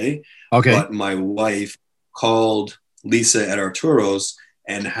birthday. Okay. But my wife called Lisa at Arturo's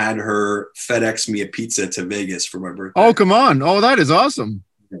and had her FedEx me a pizza to Vegas for my birthday. Oh, come on. Oh, that is awesome.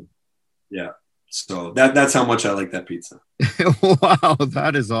 Yeah. So that's how much I like that pizza. Wow.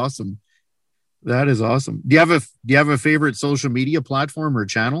 That is awesome. That is awesome. Do you have a favorite social media platform or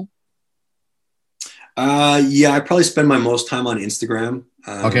channel? Yeah, I probably spend my most time on Instagram.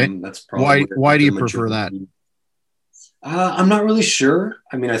 Okay. That's probably why do you prefer that? I'm not really sure.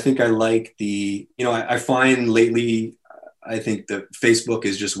 I mean, I think I like I find lately, I think that Facebook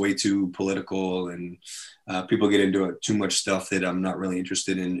is just way too political and people get into too much stuff that I'm not really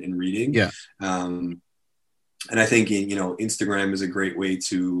interested in reading. Yeah. And I think, Instagram is a great way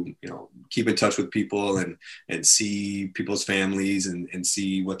to, keep in touch with people and see people's families and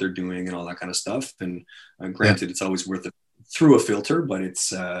see what they're doing and all that kind of stuff. And granted, it's always worth it through a filter, but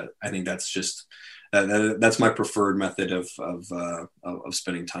it's, I think that's just, that's my preferred method of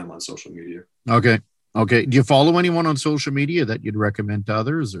spending time on social media. Okay. Okay. Do you follow anyone on social media that you'd recommend to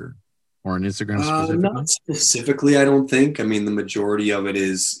others or on Instagram specifically? Not specifically, I don't think. I mean, the majority of it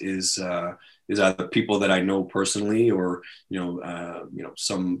is either people that I know personally or,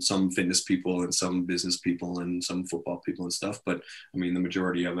 some fitness people and some business people and some football people and stuff. But I mean, the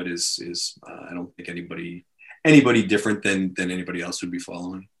majority of it is I don't think anybody different than anybody else would be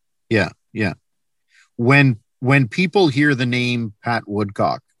following. Yeah. Yeah. When people hear the name Pat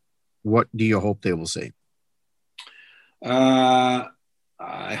Woodcock, what do you hope they will say? I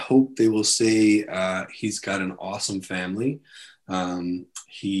hope they will say he's got an awesome family.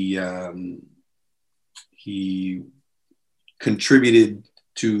 He contributed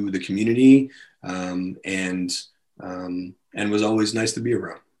to the community and was always nice to be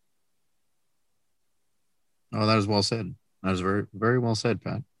around. Oh, that is well said. That is very, very well said,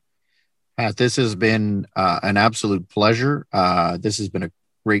 Pat. Pat, this has been an absolute pleasure. This has been a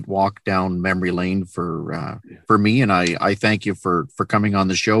great walk down memory lane for me. And I thank you for coming on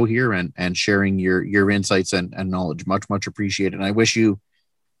the show here and sharing your insights and knowledge. Much, much appreciated. And I wish you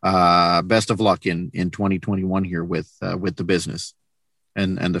best of luck in 2021 here with the business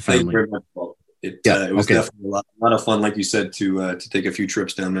and the family. Thank you very much, Paul. It was definitely a lot of fun, like you said, to take a few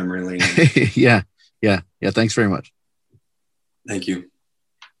trips down memory lane. Yeah. Thanks very much. Thank you.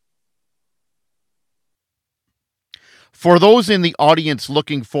 For those in the audience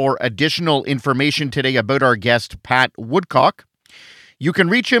looking for additional information today about our guest, Pat Woodcock, you can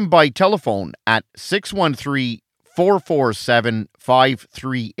reach him by telephone at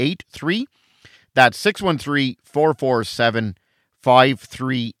 613-447-5383. That's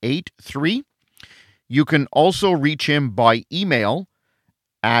 613-447-5383. You can also reach him by email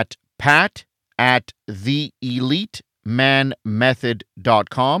at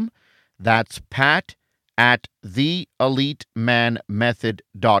pat@theelitemanmethod.com. That's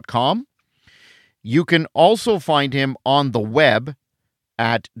pat@theelitemanmethod.com. You can also find him on the web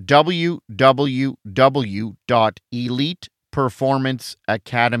at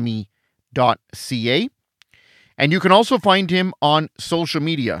www.eliteperformanceacademy.ca. And you can also find him on social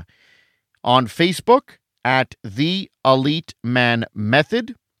media, on Facebook at The Elite Man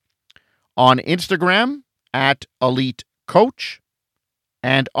Method, on Instagram at Elite Coach,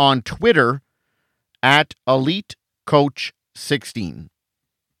 and on Twitter at Elite Coach 16.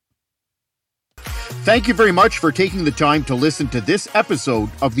 Thank you very much for taking the time to listen to this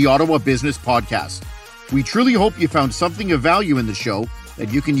episode of the Ottawa Business Podcast. We truly hope you found something of value in the show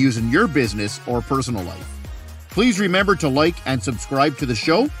that you can use in your business or personal life. Please remember to like and subscribe to the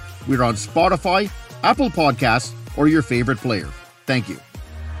show. We're on Spotify, Apple Podcasts, or your favorite player. Thank you.